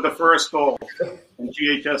scored the first goal in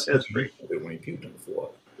GHS history. When he puked on the floor.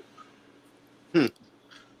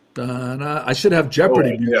 I should have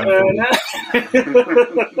Jeopardy music.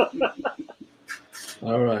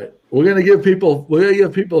 All right, we're gonna give people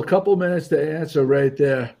a couple minutes to answer right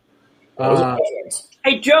there.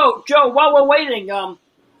 Hey, Joe, while we're waiting,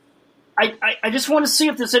 I just want to see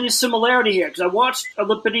if there's any similarity here, because I watched a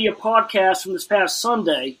Lipidia podcast from this past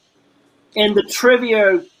Sunday, and the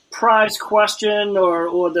trivia prize question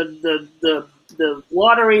or the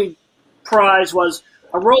lottery prize was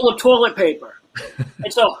a roll of toilet paper.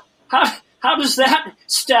 And so how does that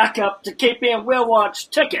stack up to Cape Ann Whale Watch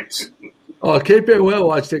tickets? Oh, Cape Ann Whale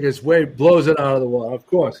Watch tickets blows it out of the water. Of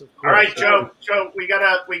course. All right, Joe, we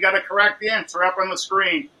gotta correct the answer up on the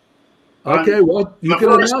screen. Okay, well, you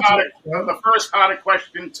can announce it. The first part of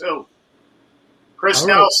question 2. Chris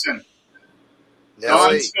Nelson.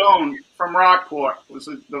 Don Stone from Rockport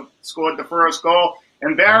scored the first goal.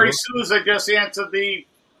 And Barry Souza just answered the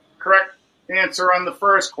correct answer on the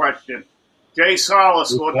first question. Jay Sala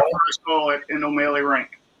scored the first goal in O'Malley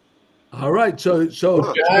Rink. All right, so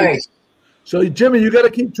Jimmy, you got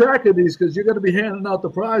to keep track of these because you're going to be handing out the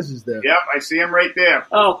prizes there. Yep, I see him right there.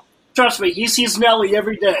 Oh, trust me, he sees Nelly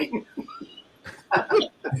every day.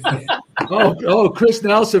 Chris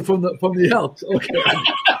Nelson from the Elks. Okay.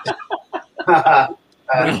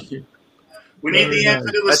 We need the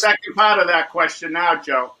answer to the second part of that question now,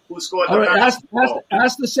 Joe. Who scored the best goal?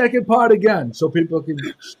 Ask the second part again so people can try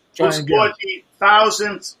and get it. Who scored the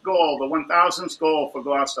 1,000th goal, the 1,000th goal for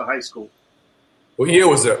Gloucester High School? What year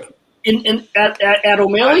was it? At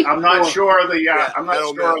O'Malley? I'm not sure of the year.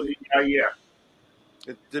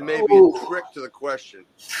 There may be a trick to the question.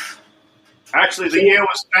 Actually, the year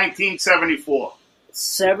was 1974.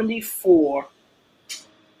 74.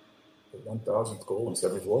 1,000th goal in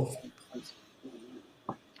 74.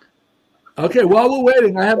 Okay, while we're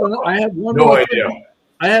waiting, I have one no more idea. Thing.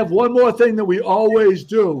 I have one more thing that we always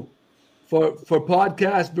do for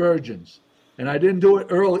podcast virgins, and I didn't do it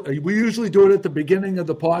early. We usually do it at the beginning of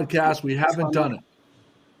the podcast. We haven't done it.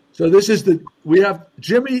 So we have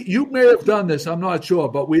Jimmy. You may have done this. I'm not sure,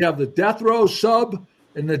 but we have the death row sub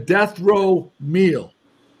and the death row meal,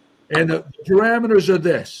 and the parameters are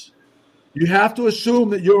this: you have to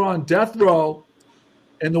assume that you're on death row,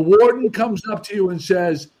 and the warden comes up to you and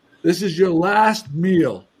says, "This is your last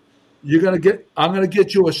meal. I'm gonna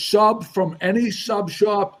get you a sub from any sub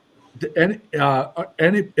shop. It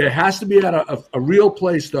has to be at a real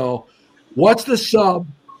place, though. What's the sub,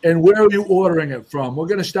 and where are you ordering it from?" We're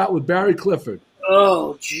gonna start with Barry Clifford.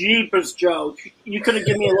 Oh, jeepers, Joe! You could have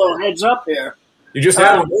given me a little heads up there. You just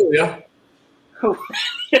had one earlier.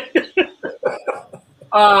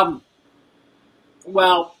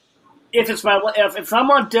 Well, if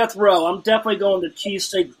I'm on death row, I'm definitely going to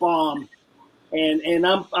cheesesteak bomb, and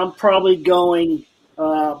I'm probably going.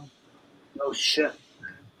 Oh shit!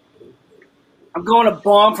 I'm going a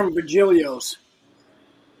bomb from Virgilio's.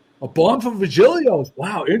 A bomb from Virgilio's.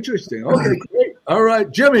 Wow, interesting. Okay, great. All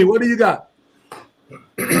right, Jimmy, what do you got?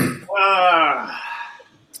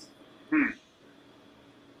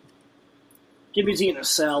 Jimmy's eating a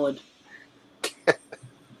salad.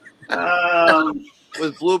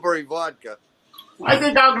 With blueberry vodka. I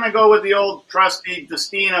think I'm going to go with the old trusty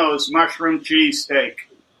Destino's mushroom cheesesteak.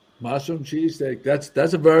 Mushroom cheesesteak.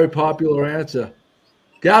 That's a very popular answer.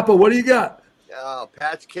 Gappa, what do you got?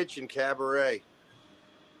 Pat's Kitchen Cabaret.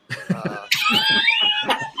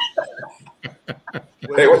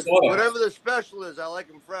 Whatever the special is, I like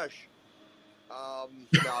them fresh.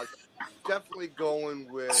 Definitely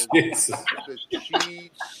going with the cheese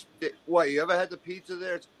stick. What, you ever had the pizza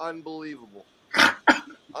there? It's unbelievable.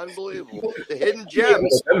 Unbelievable. The hidden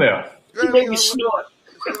gems. You made me snort.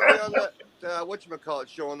 On that, whatchamacallit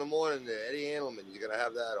show in the morning there, Eddie Handelman. You're going to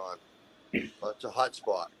have that on. It's a hot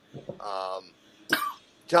spot.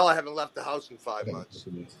 Tell I haven't left the house in 5 months.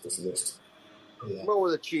 Go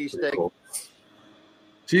with a cheesesteak.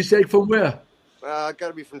 Cheesesteak from where? Got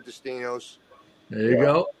to be from Destino's. There you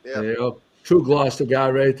go. Yeah. There you go. True Gloucester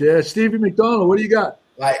guy right there. Stevie Macdonald, what do you got?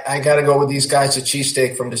 I got to go with these guys, a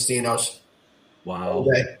cheesesteak from Destino's. Wow.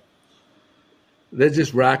 Okay. They're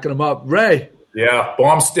just racking them up. Ray. Yeah,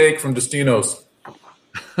 bomb steak from Destino's.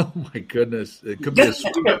 Oh, my goodness. It could be a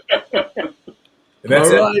sweet. That's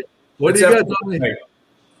all right. What do you got, Dominic?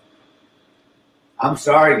 I'm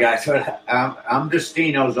sorry, guys. I'm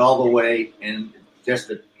Destino's all the way, and just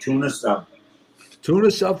a tuna sub.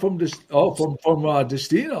 Tuna sub from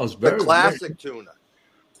Destino's. The classic tuna.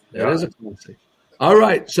 That is a classic. All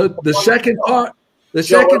right. So the second part is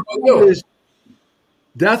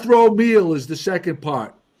death row meal is the second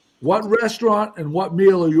part. What restaurant and what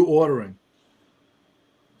meal are you ordering?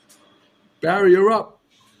 Barry, you're up.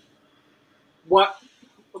 What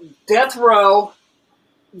death row?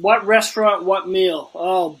 What restaurant? What meal?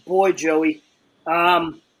 Oh boy, Joey.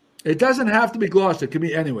 It doesn't have to be Gloucester. It can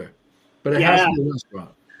be anywhere, but it has to be a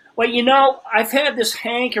restaurant. Well, I've had this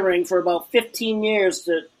hankering for about 15 years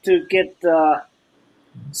to get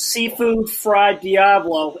seafood fried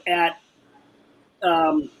Diablo at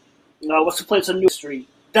what's the place on New Street?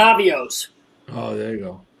 Davio's. Oh, there you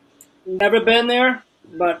go. Never been there,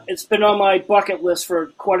 but it's been on my bucket list for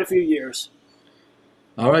quite a few years.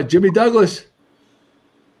 All right, Jimmy Douglas.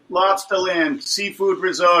 Lobsterland seafood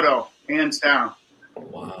risotto, hands down.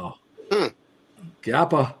 Wow.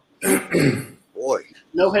 Gappa. Boy.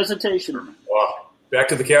 No hesitation. Wow. Back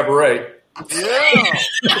to the cabaret. Yeah.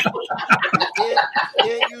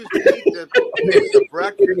 can't use the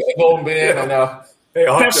breakfast. Oh, man. Hey,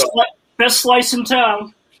 best slice in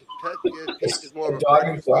town. Is more of a dog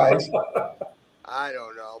and fries. I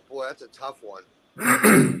don't know. Boy, that's a tough one.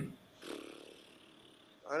 I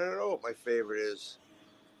don't know what my favorite is.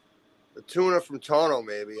 The tuna from Tono,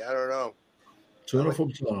 maybe. I don't know. Tuna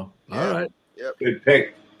from Tono. Yeah. All right. Yep.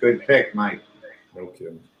 Good pick, Mike. No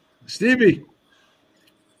kidding. Stevie.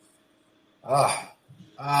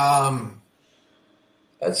 I'd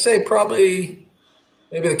say probably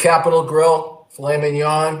maybe the Capitol Grill, filet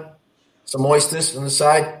mignon, some oysters on the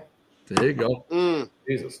side. There you go.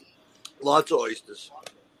 Jesus. Lots of oysters.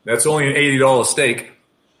 That's only an $80 steak.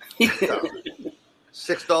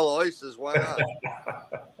 $6 oysters, why not?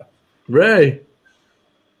 Ray.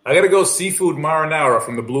 I got to go seafood marinara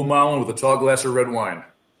from the Blue Mountain with a tall glass of red wine.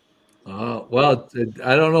 Well,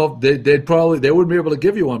 I don't know if they wouldn't be able to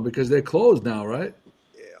give you one because they're closed now, right?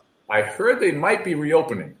 Yeah. I heard they might be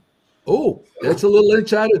reopening. Oh, that's a little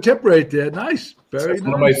insider tip right there. Nice. Very nice.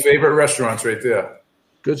 One of my favorite restaurants right there.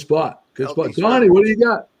 Good spot. Good spot. Donnie, what do you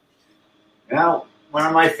got? Well, one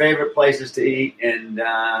of my favorite places to eat, and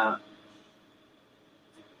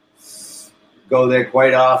go there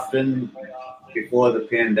quite often before the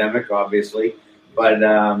pandemic, obviously. But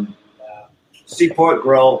Seaport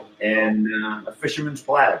Grill and a Fisherman's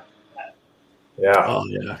Platter. Yeah. Oh,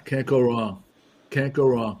 yeah. Can't go wrong. Can't go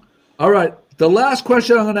wrong. All right. The last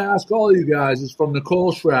question I'm going to ask all of you guys is from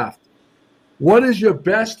Nicole Schraft. What is your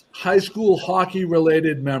best high school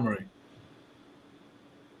hockey-related memory?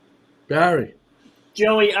 Barry.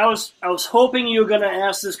 Joey, I was hoping you were going to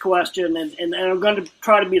ask this question, and I'm going to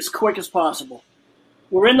try to be as quick as possible.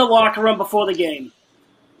 We're in the locker room before the game.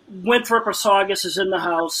 Winthrop or Saugus is in the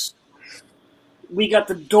house. We got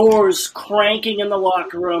the doors cranking in the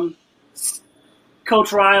locker room.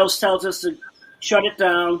 Coach Riles tells us to shut it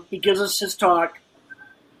down. He gives us his talk.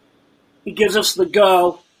 He gives us the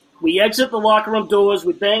go. We exit the locker room doors.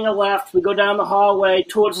 We bang a left. We go down the hallway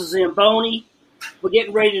towards the Zamboni. We're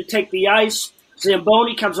getting ready to take the ice.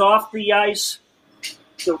 Zamboni comes off the ice.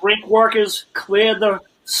 The rink workers clear the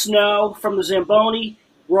snow from the Zamboni,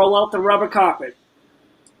 roll out the rubber carpet.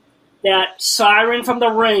 That siren from the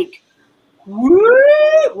rink, woo,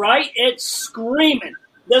 right? It's screaming.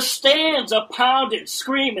 The stands are pounding,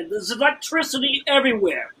 screaming. There's electricity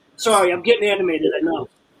everywhere. Sorry, I'm getting animated, I know.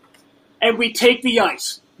 And we take the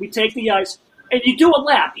ice. And you do a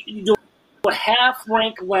lap. You do a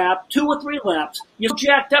half-rank lap, 2 or 3 laps. You're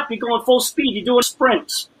jacked up. You're going full speed. You're doing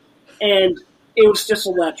sprints. And it was just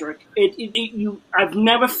electric. I've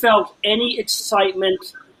never felt any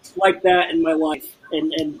excitement like that in my life.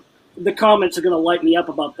 And the comments are going to light me up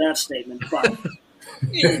about that statement. But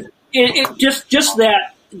just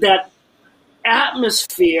that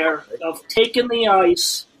atmosphere of taking the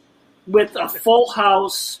ice with a full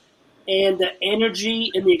house and the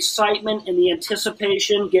energy and the excitement and the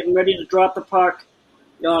anticipation, getting ready to drop the puck.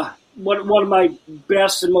 One of my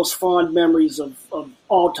best and most fond memories of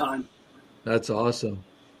all time. That's awesome.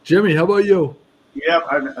 Jimmy, how about you? Yeah,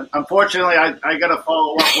 unfortunately, I got to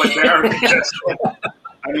follow up with Barry.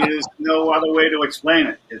 I mean, there's no other way to explain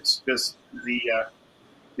it. It's just the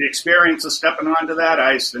experience of stepping onto that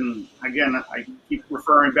ice. And, again, I keep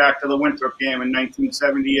referring back to the Winthrop game in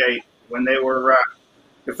 1978 when they were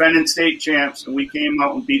defending state champs, and we came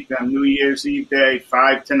out and beat them New Year's Eve day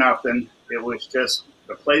 5-0. It was just –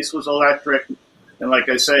 the place was electric. And like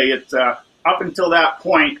I say, up until that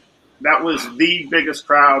point, that was the biggest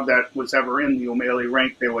crowd that was ever in the O'Malley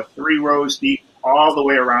rink. There were 3 rows deep all the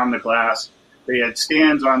way around the glass. They had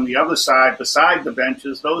stands on the other side beside the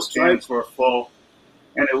benches. Those stands were full,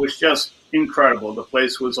 and it was just incredible. The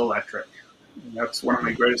place was electric. And that's one of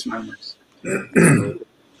my greatest memories.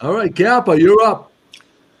 All right, Kappa, you're up.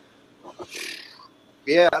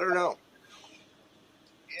 Yeah, I don't know.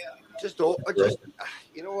 Just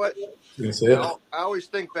you know what? I always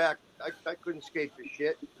think back. I couldn't skate for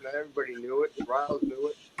shit. Not everybody knew it. Riles knew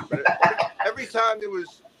it. But every time there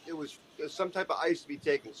was some type of ice to be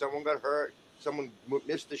taken, someone got hurt, someone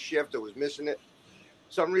missed the shift or was missing it.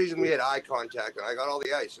 For some reason we had eye contact, and I got all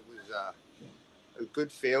the ice. It was a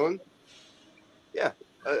good feeling. Yeah,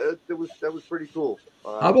 that was pretty cool.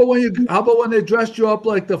 How about when they dressed you up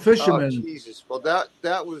like the fisherman? Oh, Jesus. Well,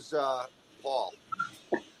 that was Paul.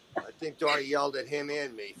 I think Donnie yelled at him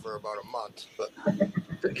and me for about a month. But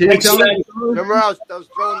can you tell me? Remember, I was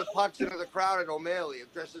throwing the pucks into the crowd at O'Malley,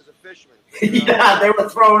 dressed as a fisherman. Yeah, they were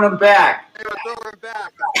throwing them back.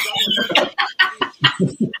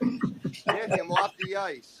 Get him off the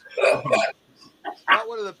ice. Not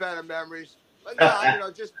one of the better memories. But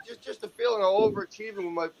no, just the feeling of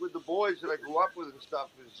overachieving with the boys that I grew up with and stuff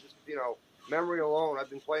is just, memory alone. I've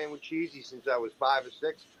been playing with Cheesy since I was 5 or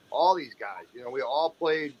 6. All these guys, we all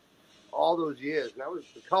played all those years. And that was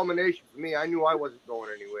the culmination for me. I knew I wasn't going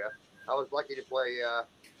anywhere. I was lucky to play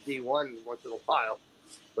D1 once in a while.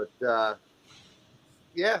 But, that's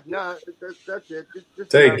it.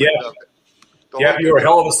 Just hey, Gap, you were a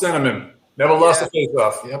hell of a centerman. Never lost a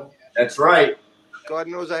face-off. Yep, that's right. God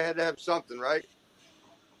knows I had to have something, right?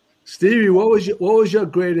 Stevie, what was your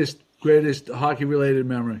greatest hockey-related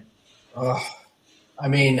memory? I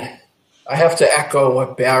mean, I have to echo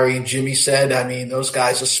what Barry and Jimmy said. I mean, those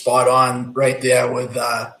guys are spot on right there with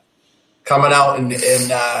coming out and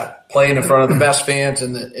playing in front of the best fans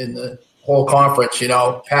in the whole conference,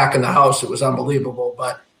 packing the house. It was unbelievable.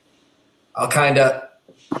 But I'll kind of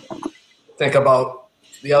think about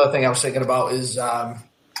the other thing I was thinking about is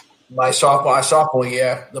my sophomore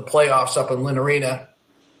year, the playoffs up in Lynn Arena.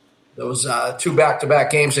 Those 2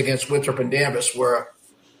 back-to-back games against Winthrop and Danvers were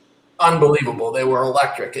unbelievable. They were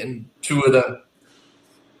electric, and two of the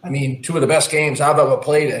best games I've ever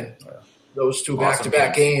played in. Those 2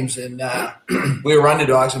 back-to-back games, and we were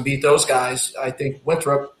underdogs and beat those guys. I think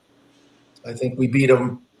Winthrop, we beat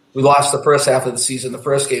them. We lost the first half of the season, the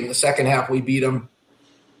first game. The second half, we beat them,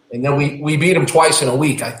 and then we beat them twice in a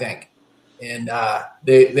week, I think. And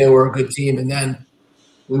they were a good team. And then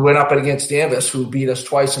we went up against Danvers, who beat us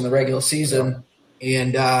twice in the regular season,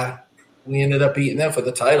 and we ended up beating them for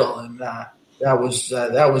the title. And that was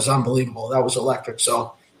unbelievable. That was electric.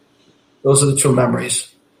 So those are the 2 memories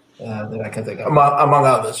that I can think of, among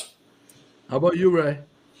others. How about you, Ray?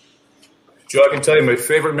 Joe, I can tell you my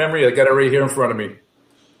favorite memory. I got it right here in front of me.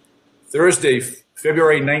 Thursday,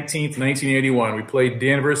 February 19th, 1981, we played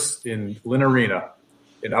Danvers in Lynn Arena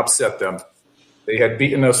and upset them. They had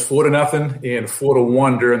beaten us 4-0 and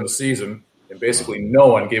 4-1 during the season, and basically no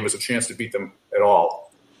one gave us a chance to beat them at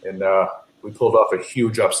all. And we pulled off a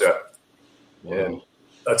huge upset. Wow. And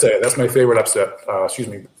I'll tell you, that's my favorite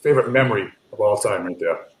favorite memory of all time right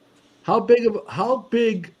there. How big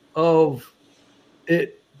of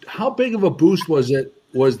a boost was it?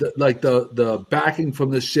 Was the backing from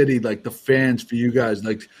the city, like the fans for you guys?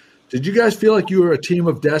 Like, did you guys feel like you were a team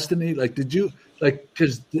of destiny? Like, did you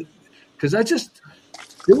because there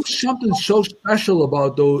was something so special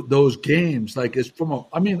about those games. Like, it's I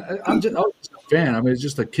was just a fan. I mean, it's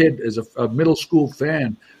just a kid as a middle school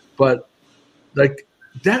fan, but like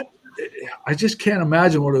that, I just can't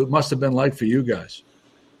imagine what it must have been like for you guys.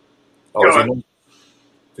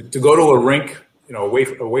 To go to a rink, away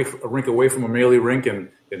from a Melee rink and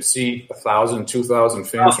see 1,000, 2,000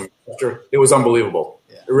 fans from Chester, it was unbelievable.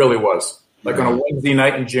 Yeah. It really was. Like on a Wednesday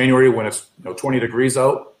night in January when it's 20 degrees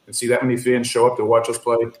out and see that many fans show up to watch us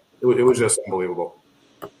play, it was just unbelievable.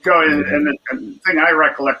 Joe, and the thing I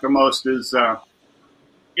recollect the most is,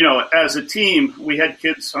 as a team, we had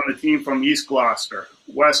kids on the team from East Gloucester,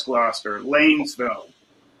 West Gloucester, Lanesville,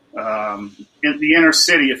 in the inner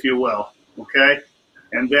city, if you will, okay?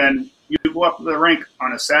 And then you go up to the rink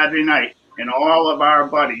on a Saturday night, and all of our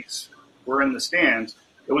buddies were in the stands.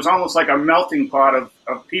 It was almost like a melting pot of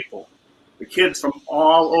people. The kids from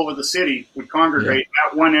all over the city would congregate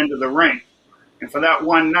at one end of the rink. And for that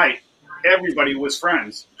one night, everybody was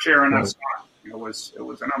friends, cheering us on. It was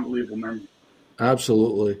an unbelievable memory.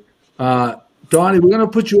 Absolutely. Donnie, we're going to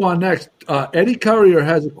put you on next. Eddie Currier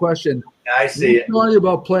has a question. I see it. Donnie,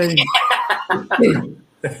 about playing.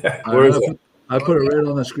 Where is it? I put it right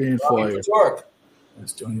on the screen for you.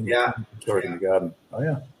 Yeah. In the garden. Oh,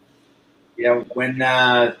 yeah. Yeah, when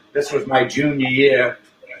this was my junior year,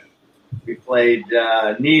 we played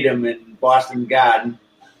Needham in Boston Garden.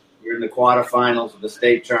 We were in the quarterfinals of the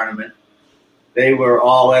state tournament. They were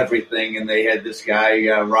all everything, and they had this guy,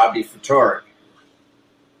 Robbie Fatorik,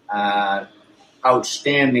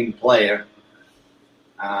 outstanding player.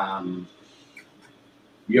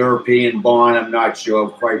 European born, I'm not sure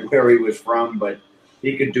quite where he was from, but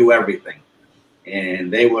he could do everything.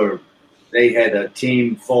 And they had a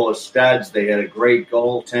team full of studs. They had a great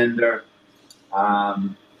goaltender.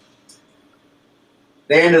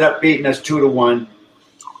 They ended up beating us 2-1.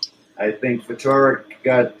 I think Fatorik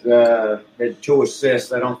had 2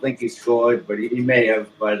 assists. I don't think he scored, but he may have.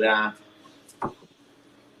 But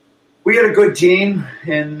we had a good team,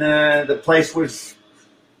 and the place was.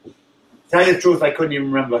 Tell you the truth, I couldn't even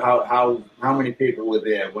remember how many people were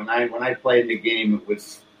there. When I played the game, it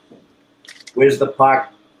was, where's the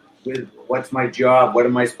puck? What's my job? What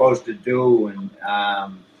am I supposed to do? And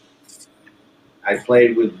I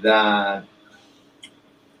played with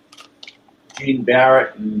Gene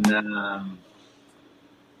Barrett and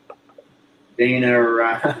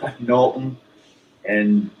Dana Knowlton,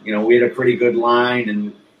 and we had a pretty good line,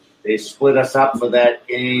 and they split us up for that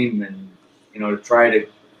game, and to try to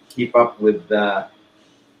keep up with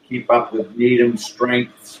Needham's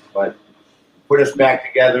strengths, but put us back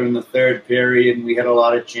together in the third period, and we had a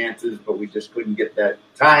lot of chances, but we just couldn't get that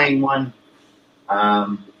tying one.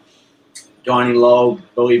 Donnie Lowe,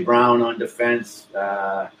 Billy Brown on defense.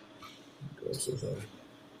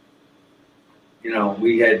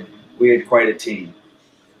 We had quite a team.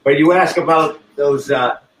 But you ask about those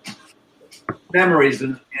memories,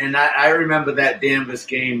 and I remember that Danvers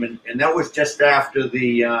game, and that was just after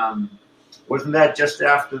the wasn't that just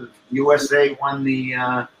after USA won the?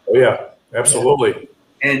 Oh yeah, absolutely.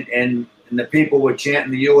 And and the people were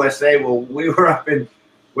chanting the USA. Well, we're up in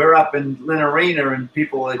Lynn Arena, and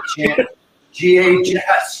people were chanting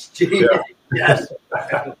GHS, GHS.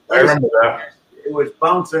 I remember that. It was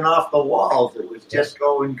bouncing off the walls. It was just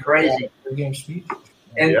going crazy.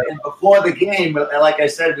 And before the game, like I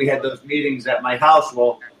said, we had those meetings at my house.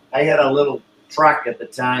 Well, I had a little truck at the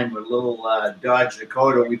time, a little Dodge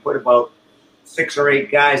Dakota. We put about 6 or 8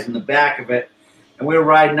 guys in the back of it, and we were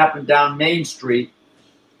riding up and down Main Street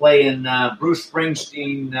playing Bruce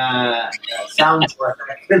Springsteen soundtrack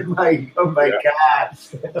in my car,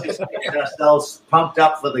 just getting ourselves pumped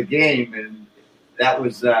up for the game, and that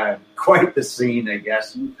was quite the scene, I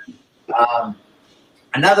guess.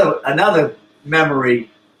 Another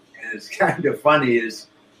memory, and it's kind of funny, is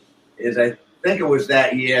I think it was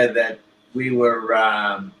that year that we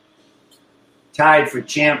were tied for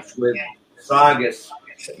champs with Saugus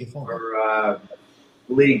for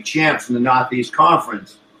league champs in the Northeast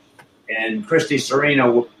Conference. And Christy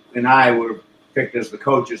Serino and I were picked as the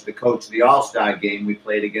coaches to coach the All-Star game. We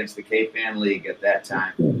played against the Cape Ann League at that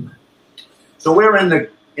time. So we're in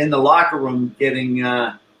the locker room getting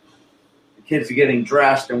the kids are getting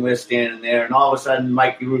dressed, and we're standing there. And all of a sudden,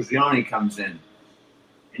 Mike Ruzioni comes in,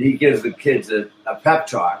 and he gives the kids a pep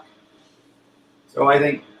talk. So I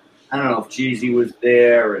don't know if Cheesy was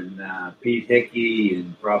there, and Pete Hickey,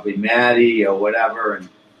 and probably Maddie or whatever. And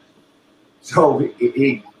so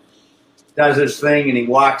he does his thing, and he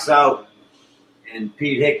walks out, and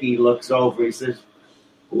Pete Hickey looks over. He says,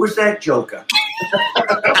 "Who was that joker?"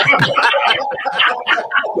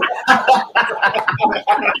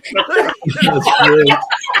 That's great.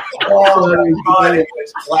 Oh, God, it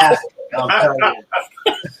was classic. I'll tell you.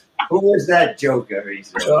 Who was that joker? He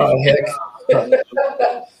said. Oh, heck.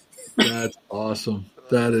 That's awesome.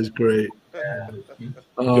 That is great.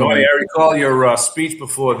 Donnie, I recall your speech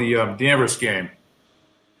before the Danvers game,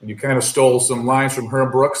 and you kind of stole some lines from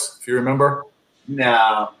Herb Brooks, if you remember.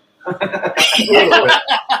 No.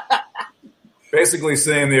 Basically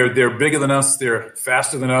saying they're bigger than us, they're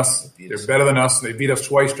faster than us, they're better than us, and they beat us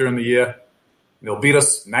twice during the year. They'll beat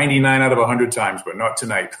us 99 out of 100 times, but not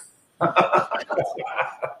tonight.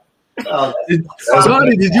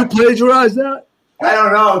 Donnie, did you plagiarize that? I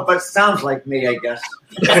don't know, but sounds like me, I guess.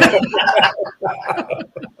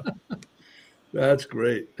 That's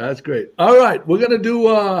great. That's great. All right, we're gonna do.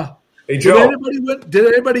 Hey, Joe. Did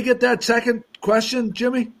anybody get that second question,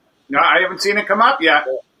 Jimmy? No, I haven't seen it come up yet.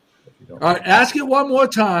 All right, ask it one more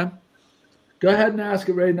time. Go ahead and ask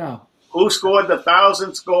it right now. Who scored the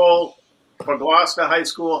 1,000th goal for Gloucester High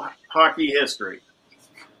School hockey history?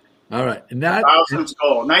 All right, and that 1,000th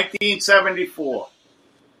goal, 1974.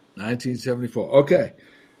 1974. Okay,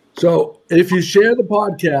 so if you share the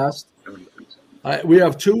podcast, we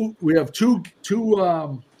have two,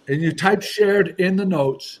 and you type shared in the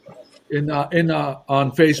notes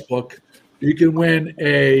on Facebook. You can win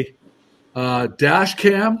a dash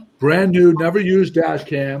cam, brand new, never used dash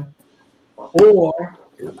cam, or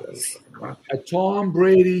a Tom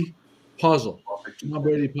Brady puzzle.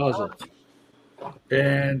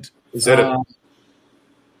 And is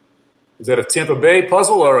that a Tampa Bay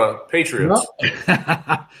puzzle or a Patriots?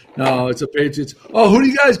 No, it's a Patriots. Oh, who do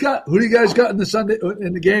you guys got? Who do you guys got in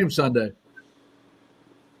the game Sunday?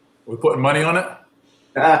 We're putting money on it.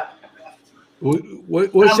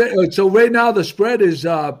 So right now the spread is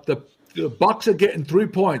the Bucks are getting 3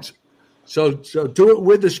 points. So do it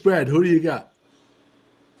with the spread. Who do you got?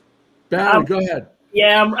 Barry, go ahead.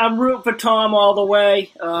 Yeah, I'm rooting for Tom all the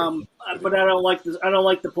way, but I don't like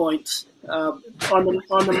the points. On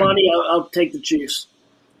the money, I'll take the Chiefs.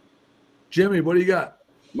 Jimmy, what do you got?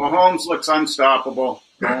 Mahomes looks unstoppable.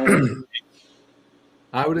 I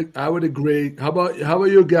would agree. How about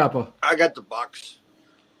you, Gappa? I got the Bucks.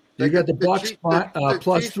 You got the Bucks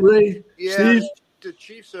plus Chiefs, 3. Yeah, Steve? the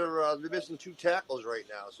Chiefs are they're missing 2 tackles right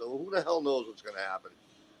now, so who the hell knows what's going to happen?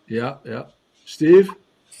 Yeah. Steve?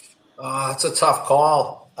 It's a tough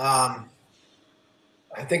call. I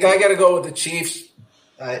think I got to go with the Chiefs.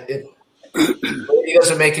 He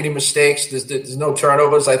doesn't make any mistakes. There's no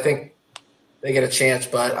turnovers. I think they get a chance,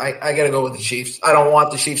 but I got to go with the Chiefs. I don't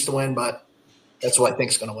want the Chiefs to win, but that's who I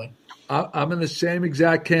think is going to win. I'm in the same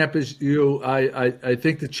exact camp as you. I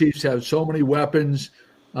think the Chiefs have so many weapons.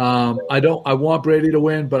 I want Brady to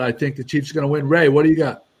win, but I think the Chiefs are going to win. Ray, what do you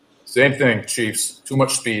got? Same thing, Chiefs. Too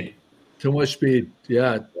much speed. Too much speed.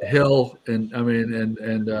 Yeah, Hill and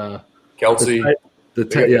Kelsey. The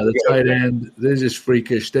tight end. They're just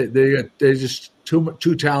freakish. They're just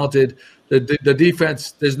too talented. The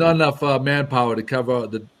defense. There's not enough manpower to cover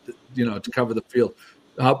the field.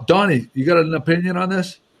 Donnie, you got an opinion on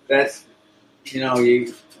this? That's,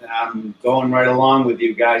 I'm going right along with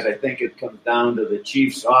you guys. I think it comes down to the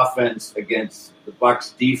Chiefs' offense against the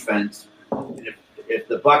Bucs' defense. And if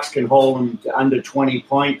the Bucs can hold them to under 20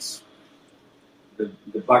 points, the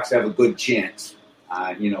Bucs have a good chance.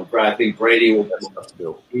 I think Brady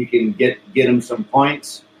he can get him some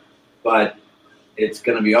points, but it's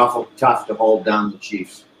going to be awful tough to hold down the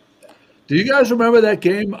Chiefs. Do you guys remember that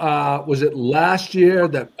game? Was it last year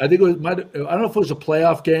that I think it was? I don't know if it was a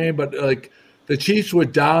playoff game, but like the Chiefs were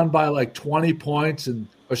down by like 20 points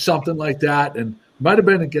or something like that, and it might have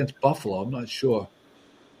been against Buffalo. I'm not sure.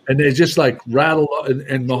 And they just like rattled,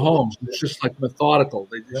 and Mahomes was just like methodical.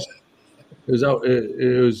 It was all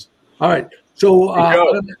right. So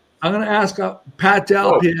I'm going to ask Pat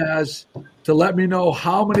Dalpiaz to let me know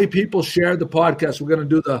how many people shared the podcast. We're going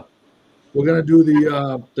to do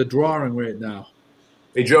the drawing right now.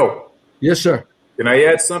 Hey, Joe. Yes, sir. Can I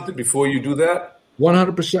add something before you do that?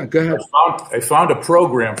 100%. Go ahead. I found a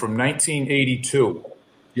program from 1982.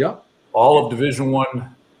 Yep. All of Division I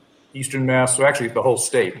Eastern Mass, so actually the whole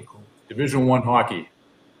state, Division I hockey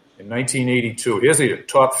in 1982. Here's the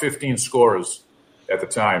top 15 scorers at the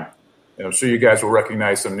time. And I'm sure you guys will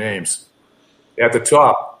recognize some names. At the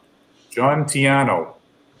top, John Tiano,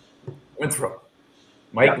 Winthrop,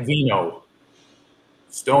 Mike Vino,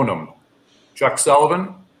 Stoneham, Chuck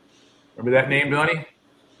Sullivan. Remember that name, Donnie?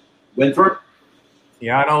 Winthrop?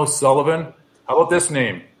 Tiano, Sullivan. How about this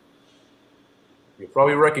name? You'll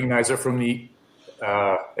probably recognize it from the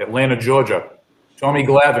Atlanta, Georgia. Tommy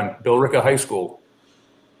Glavin, Billerica High School.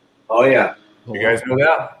 Oh, yeah. You guys know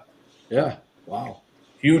that? Yeah. Wow.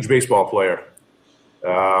 Huge baseball player.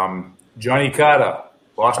 Johnny Carter,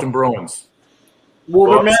 Boston Bruins.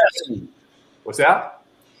 Woburn, Mass. What's that?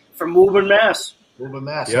 From Woburn, Mass. Woburn,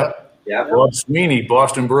 Mass. Yep. Yeah. Bob Sweeney,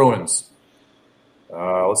 Boston Bruins.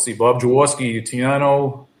 Let's see, Bob Jaworski,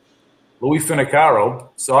 Tiano, Louis Finicaro,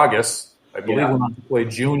 Saugus. I believe went on to play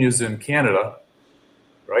juniors in Canada,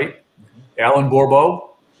 right? Alan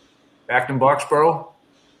Bourbeau, Acton Boxborough.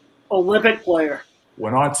 Olympic player.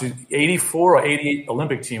 Went on to 84 or 88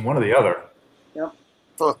 Olympic team, one or the other. Yep.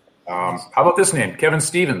 How about this name? Kevin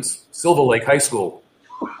Stevens, Silver Lake High School.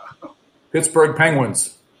 Pittsburgh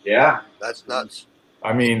Penguins. Yeah. That's nuts.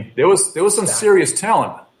 I mean, there was some serious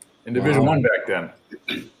talent in Division I back then.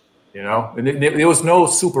 You know, and there was no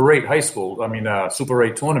Super 8 high school. I mean, Super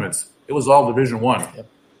 8 tournaments. It was all Division I. Yep.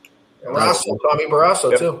 Barrasso, Tommy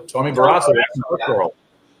Barrasso, too. Tommy Barrasso,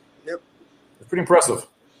 Yep. It's pretty impressive.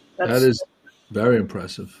 That is very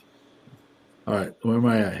impressive. All right, where am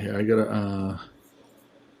I at here? I gotta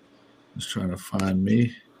just trying to find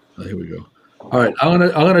me. Oh, here we go. All right, I'm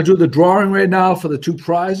gonna do the drawing right now for the two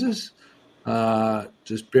prizes.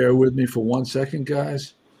 Just bear with me for 1 second,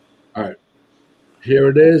 guys. All right, here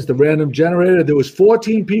it is, the random generator. There was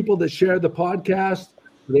 14 people that shared the podcast.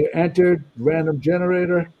 They entered random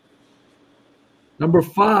generator. Number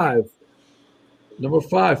five,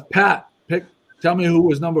 Pat. Tell me who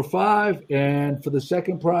was number 5, and for the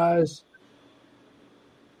second prize,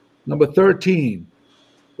 number 13.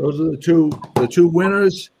 Those are the two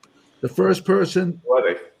winners. The first person. What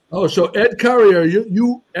are they? Oh, so Ed Courier,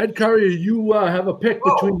 you have a pick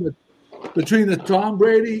between the Tom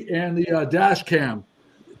Brady and the dash cam.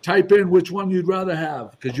 Type in which one you'd rather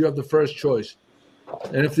have because you have the first choice.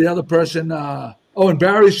 And if the other person, and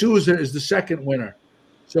Barry Souza is the second winner.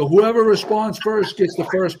 So whoever responds first gets the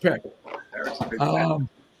first pick.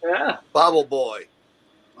 Bobble boy.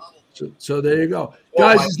 So there you go,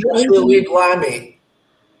 guys. Is there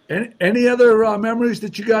any other memories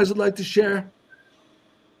that you guys would like to share?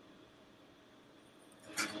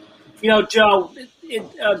 You know, Joe.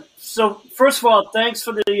 So first of all, thanks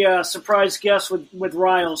for the surprise guest with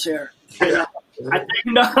Riles here. Yeah. I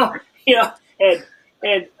think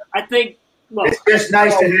and I think. Well, it's just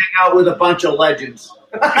nice to hang out with a bunch of legends.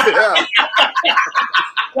 Yeah.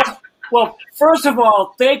 Well, first of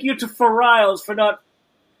all, thank you for Riles for not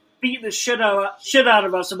beating the shit out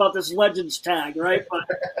of us about this Legends tag, right? But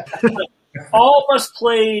all of us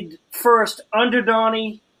played first under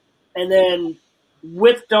Donnie, and then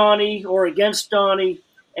with Donnie or against Donnie,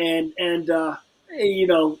 and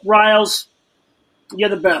Riles, you're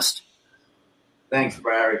the best. Thanks,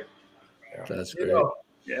 Barry. That's great.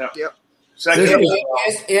 Yeah. Yep. Second.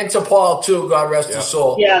 And to Paul too. God rest his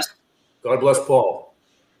soul. Yes. God bless Paul.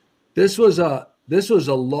 This was a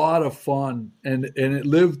lot of fun, and it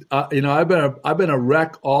lived. I've been a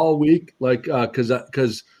wreck all week, like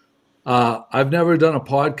because I've never done a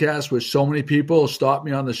podcast where so many people stop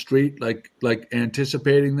me on the street, like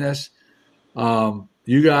anticipating this.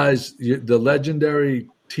 You guys, the legendary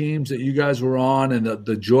teams that you guys were on, and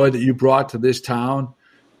the joy that you brought to this town.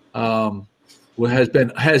 has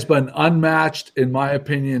been unmatched in my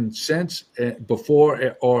opinion since,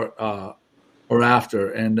 before or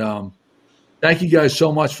after. And thank you guys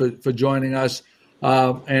so much for joining us.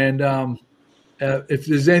 If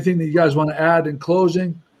there's anything that you guys want to add in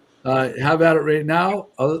closing, have at it right now.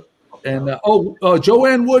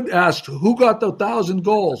 Joanne Wood asked, who got the 1,000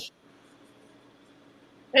 goals?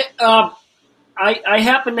 I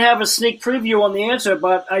happen to have a sneak preview on the answer,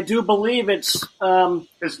 but I do believe it's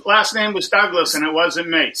his last name was Douglas, and it wasn't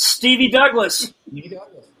me. Stevie Douglas.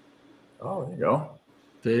 Oh, there you go.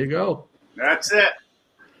 There you go. That's it.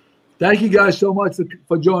 Thank you guys so much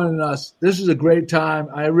for joining us. This is a great time.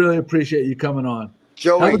 I really appreciate you coming on.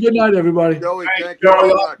 Joey, have a good night, everybody. Joey, thank you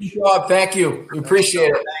very much. Good job. Thank you. We appreciate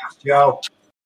it. Thanks, Joe.